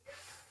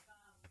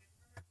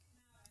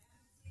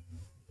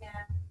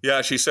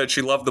 Yeah, she said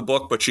she loved the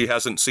book, but she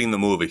hasn't seen the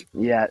movie.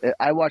 Yeah,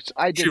 I watched.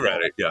 I did. She read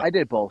both. it, yeah. I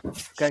did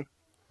both. Okay.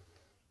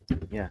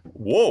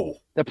 Whoa,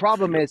 The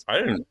problem is I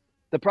didn't.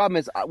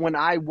 when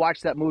I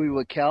watched that movie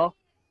with Kel,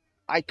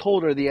 I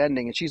told her the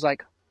ending, and she's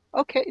like,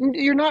 "Okay,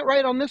 you're not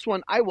right on this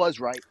one. I was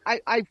right.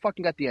 I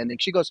fucking got the ending."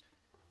 She goes,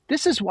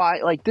 "This is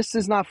why. Like, this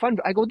is not fun."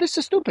 I go, "This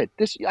is stupid.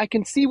 This I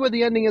can see where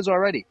the ending is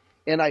already."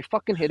 And I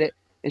fucking hit it.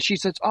 And she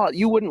says, "Oh,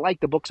 you wouldn't like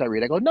the books I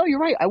read." I go, "No, you're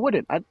right. I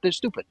wouldn't. They're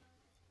stupid."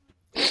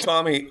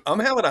 Tommy, I'm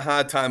having a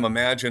hard time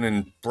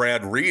imagining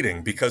Brad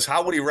reading because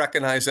how would he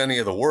recognize any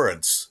of the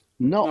words?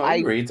 No, No,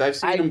 he reads. I've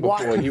seen him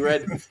before. He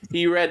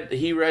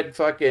read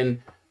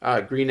fucking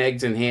Green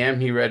Eggs and Ham.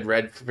 He read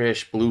Red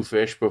Fish, Blue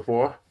Fish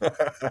before.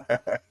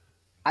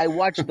 I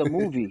watched the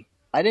movie.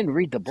 I didn't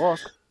read the book.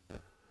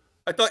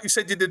 I thought you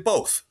said you did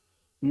both.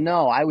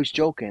 No, I was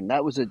joking.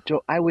 That was a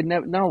joke. I would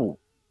never. No.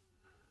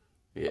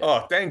 Yeah. Oh,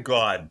 thank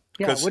God!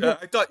 Yeah, Because wouldn't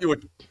I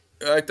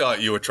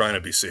thought you were trying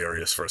to be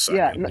serious for a second.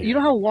 Yeah. No, you know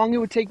how long it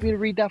would take me to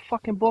read that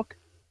fucking book?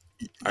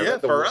 I Yeah,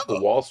 read the forever. Wolf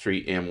of Wall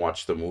Street and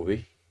watched the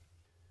movie.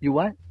 You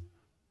what?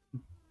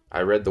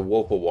 I read The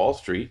Wolf of Wall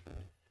Street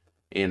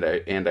and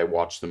I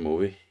watched the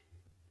movie.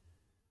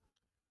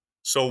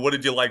 So, what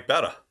did you like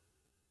better?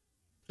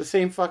 The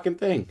same fucking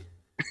thing.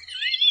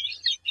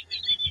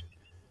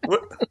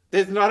 What?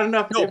 There's not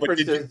enough No, but did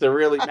differences to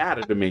really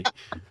matter to me.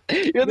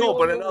 You're the No,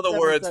 only but in one other that's ever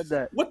words, said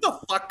that. what the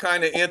fuck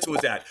kind of answer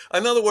was that?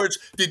 In other words,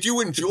 did you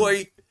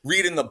enjoy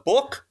reading the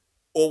book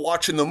or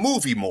watching the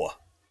movie more?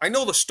 I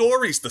know the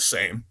story's the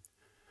same.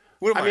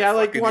 What am I mean, I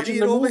like fucking watching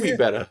idiot the over movie here?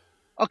 better.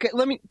 Okay,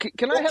 let me.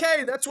 Can I have?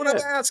 Okay, that's what I'm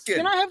asking.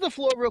 Can I have the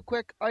floor real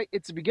quick? All right,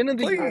 it's the beginning of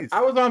the year. Please.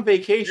 I was on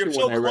vacation You're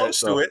so when I read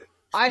close it. to though. it.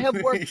 I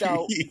have worked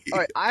out. All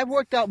right, I've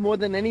worked out more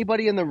than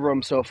anybody in the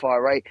room so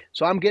far. Right,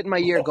 so I'm getting my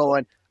year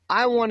going.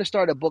 I want to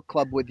start a book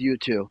club with you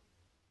two.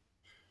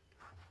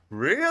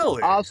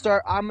 Really? I'm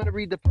going to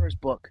read the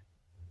first book.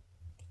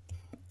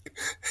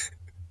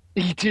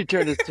 You two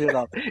turn this shit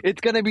off. It's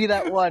going to be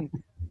that one.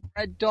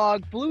 Red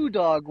dog, blue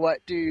dog, what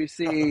do you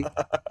see?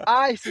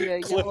 I see a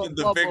yellow Clifford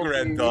the big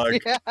red bumblebee.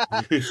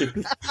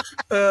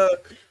 dog.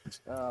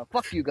 Yeah.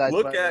 Fuck you guys.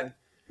 Look by the way.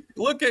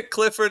 look at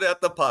Clifford at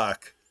the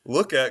park.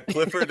 Look at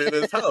Clifford in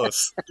his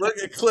house. Look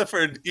at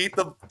Clifford eat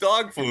the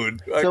dog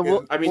food.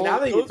 So I mean, now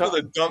that those are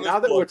the dumbest now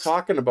that we're books.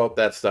 talking about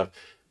that stuff,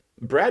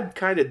 Brad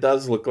kind of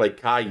does look like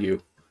Caillou.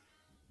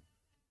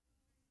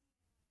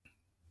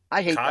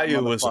 I hate that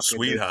Caillou was a motherfucker, dude.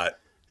 sweetheart.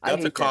 I That's a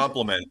hate that.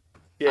 compliment.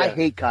 Yeah. I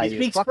hate Caillou. He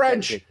speaks Fuck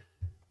French. That kid.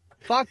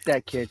 Fuck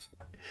that kid.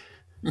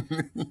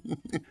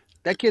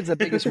 That kid's the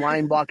biggest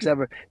wine box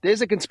ever.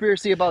 There's a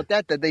conspiracy about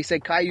that they say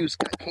Caillou's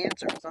got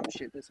cancer or some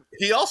shit.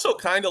 He also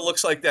kind of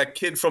looks like that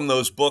kid from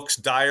those books,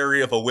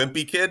 Diary of a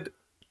Wimpy Kid.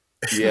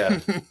 Yeah,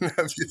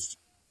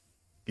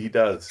 he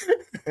does.